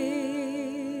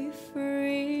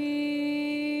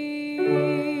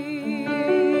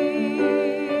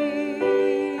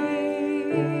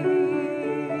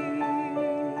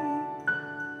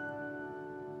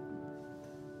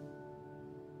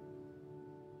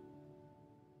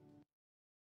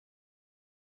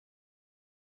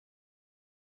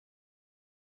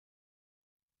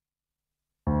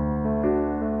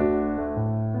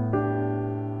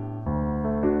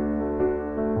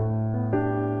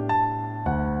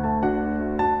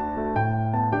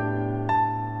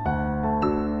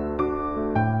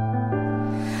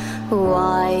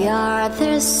Why are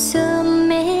there so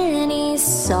many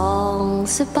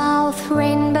songs about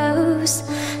rainbows?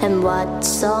 And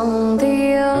what's on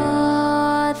the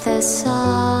other side?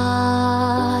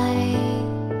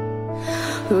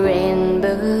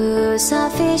 Rainbows are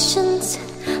visions,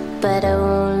 but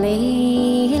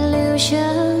only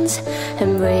illusions.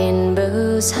 And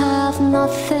rainbows have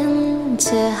nothing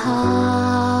to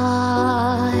hide.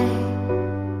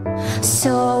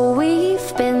 So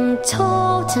we've been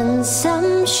taught, and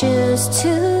some choose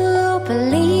to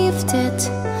believe it.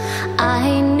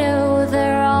 I know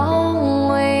they're all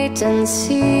wait and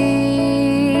see.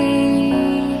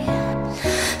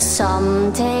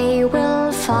 Someday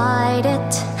we'll fight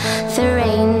it, the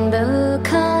rainbow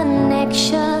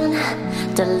connection,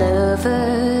 the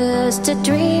lovers, the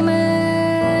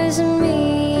dreamers, and me.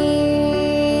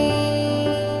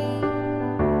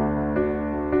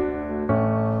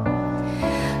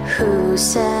 Who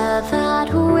said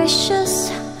that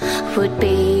wishes would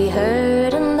be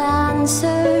heard and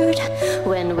answered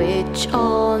when witch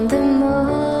on the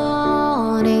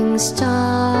morning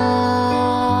star?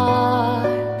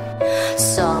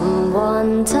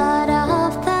 Someone thought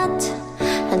of that,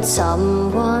 and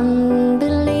someone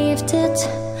believed it.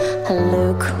 And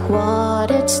look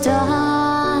what it's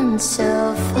done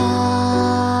so far.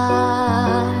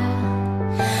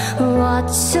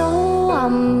 What's so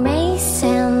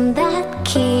amazing that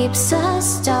keeps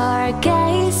us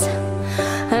stargaze?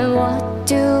 And what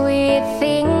do we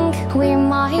think we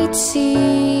might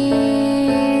see?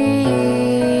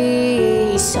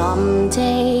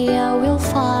 Someday I will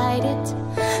fight it,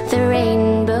 the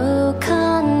rainbow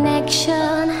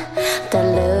connection, the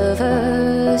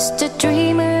lovers, the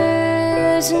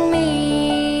dreamers, and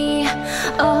me.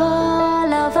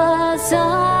 All of us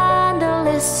under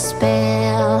this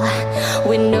spell.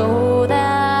 We know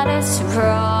that it's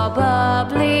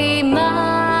probably magic.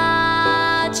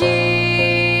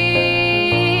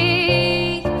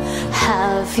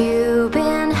 Have you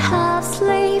been half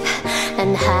slave?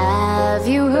 And have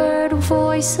you heard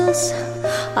voices?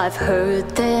 I've heard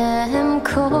them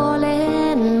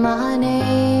calling my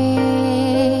name.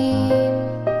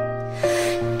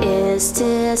 Is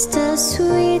this the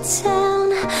sweet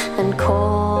sound? And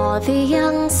call the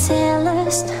young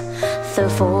sailors. The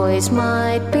voice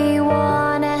might be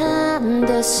one and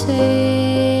the same.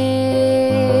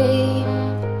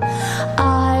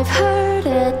 I've heard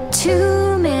it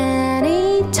too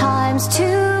many times to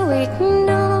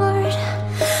ignore it.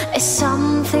 It's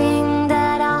something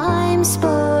that I'm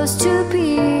supposed to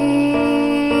be.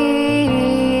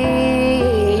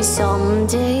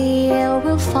 Someday I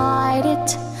will fight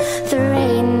it, the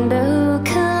rainbow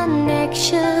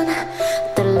connection,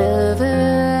 the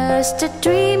lovers, the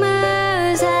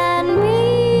dreamers, and me.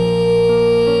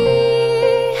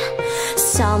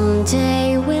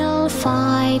 Someday we'll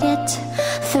fight it,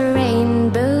 the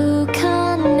rainbow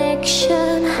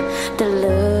connection, the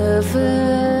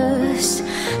lovers,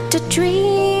 the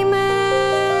dreamers,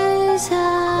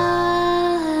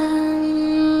 and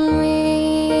me.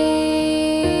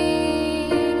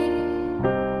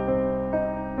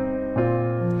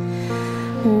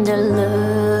 The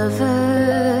lovers,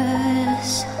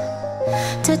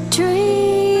 the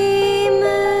dreamers,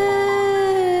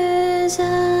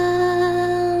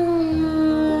 and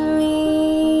me.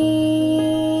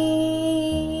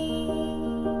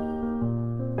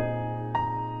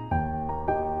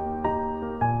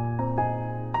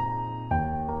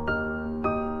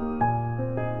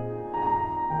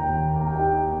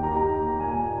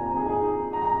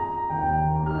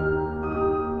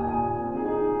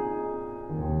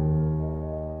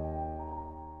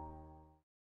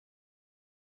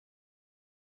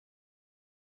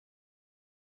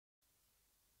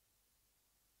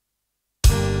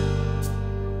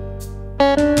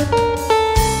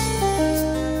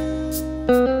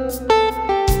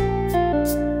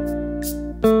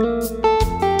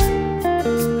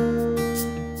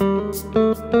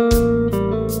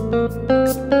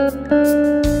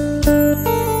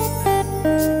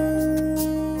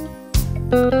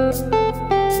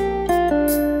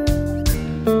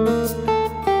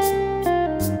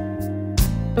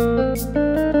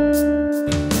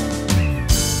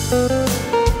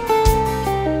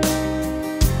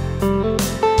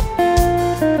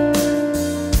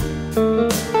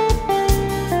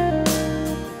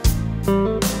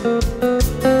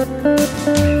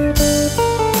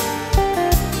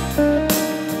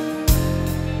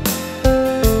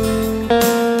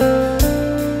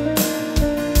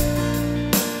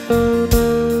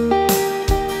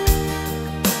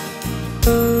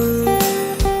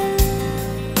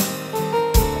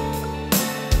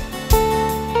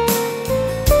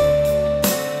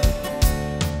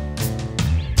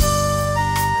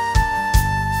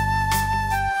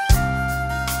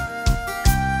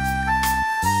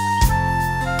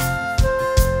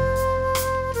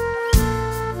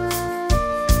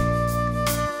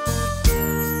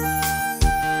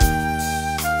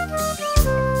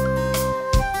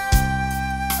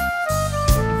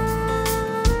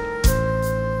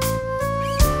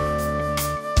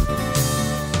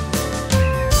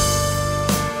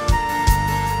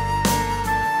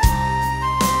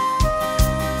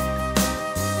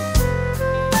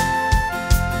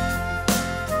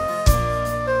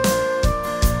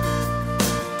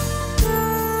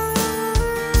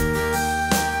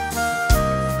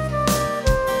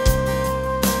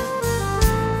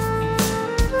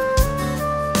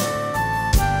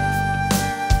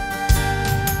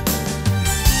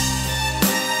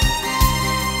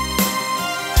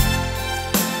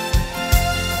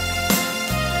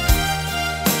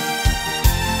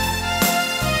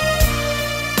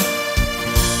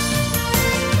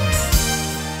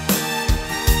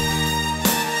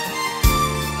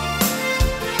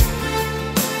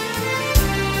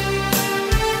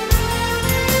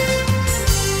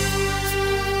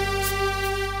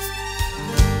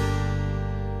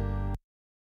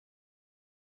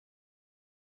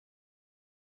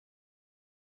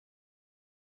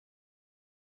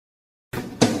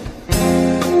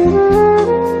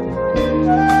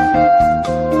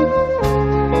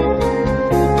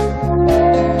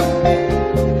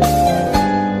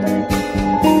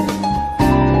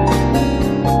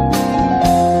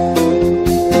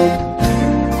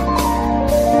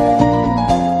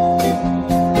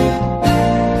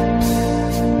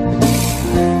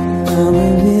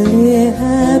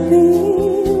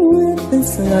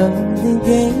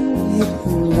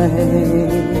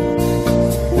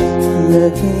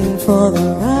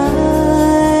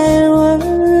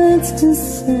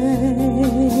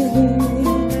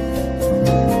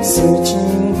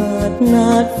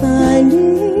 not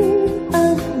finding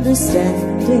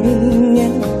understanding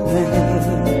and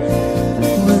pain.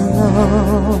 We're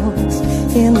lost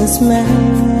in this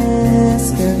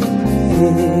masquerade.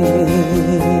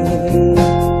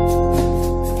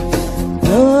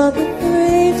 Not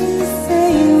afraid to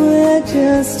say we're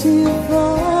just too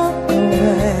far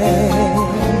away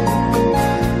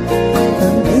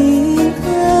from being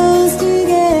close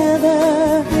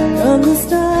together from the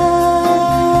start.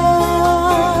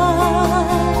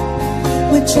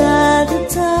 We tried to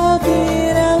talk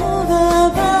it over,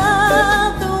 but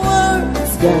the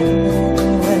words got in the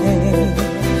way.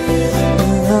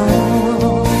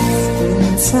 Lost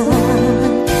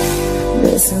inside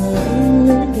this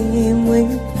lonely game we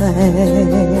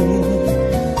play.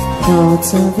 Thoughts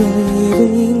of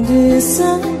leaving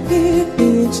disappear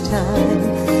each time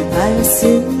I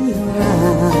see your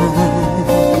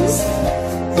eyes.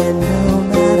 And no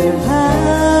matter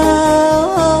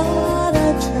how hard I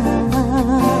try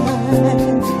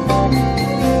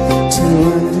to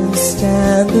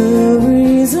understand the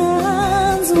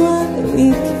reasons why we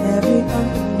carry on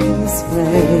this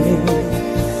way,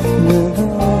 we're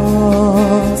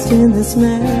lost in this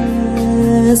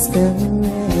masquerade.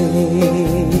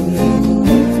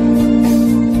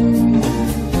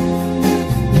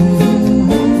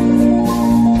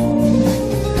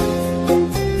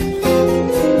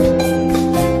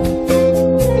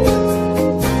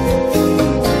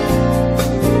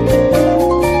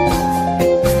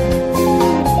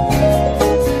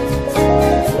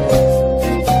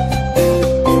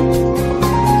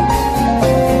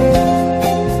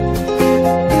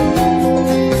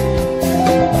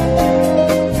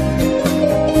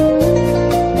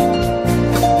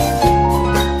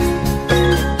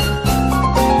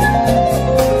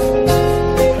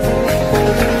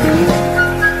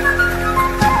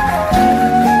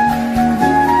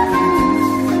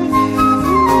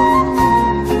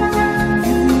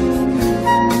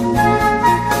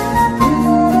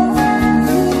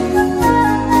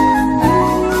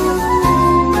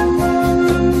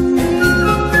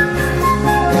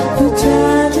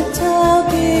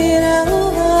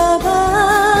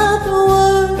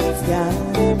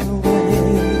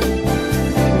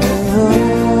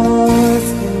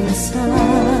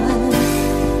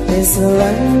 It's a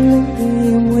lonely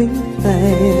game we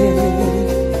play.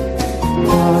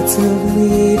 Thoughts of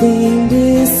leaving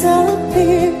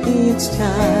disappear each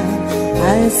time I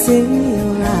see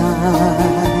your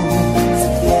eyes.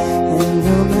 And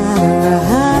no matter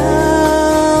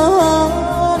how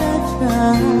hard I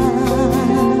try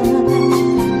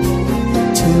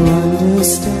to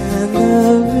understand the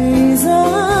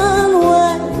reason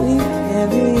why we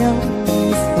carry on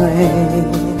this way,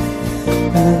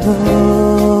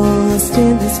 lost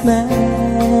in this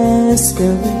masquerade.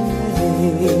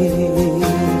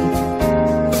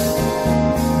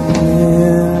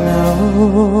 We're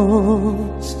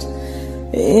lost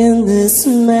in this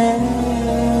masquerade.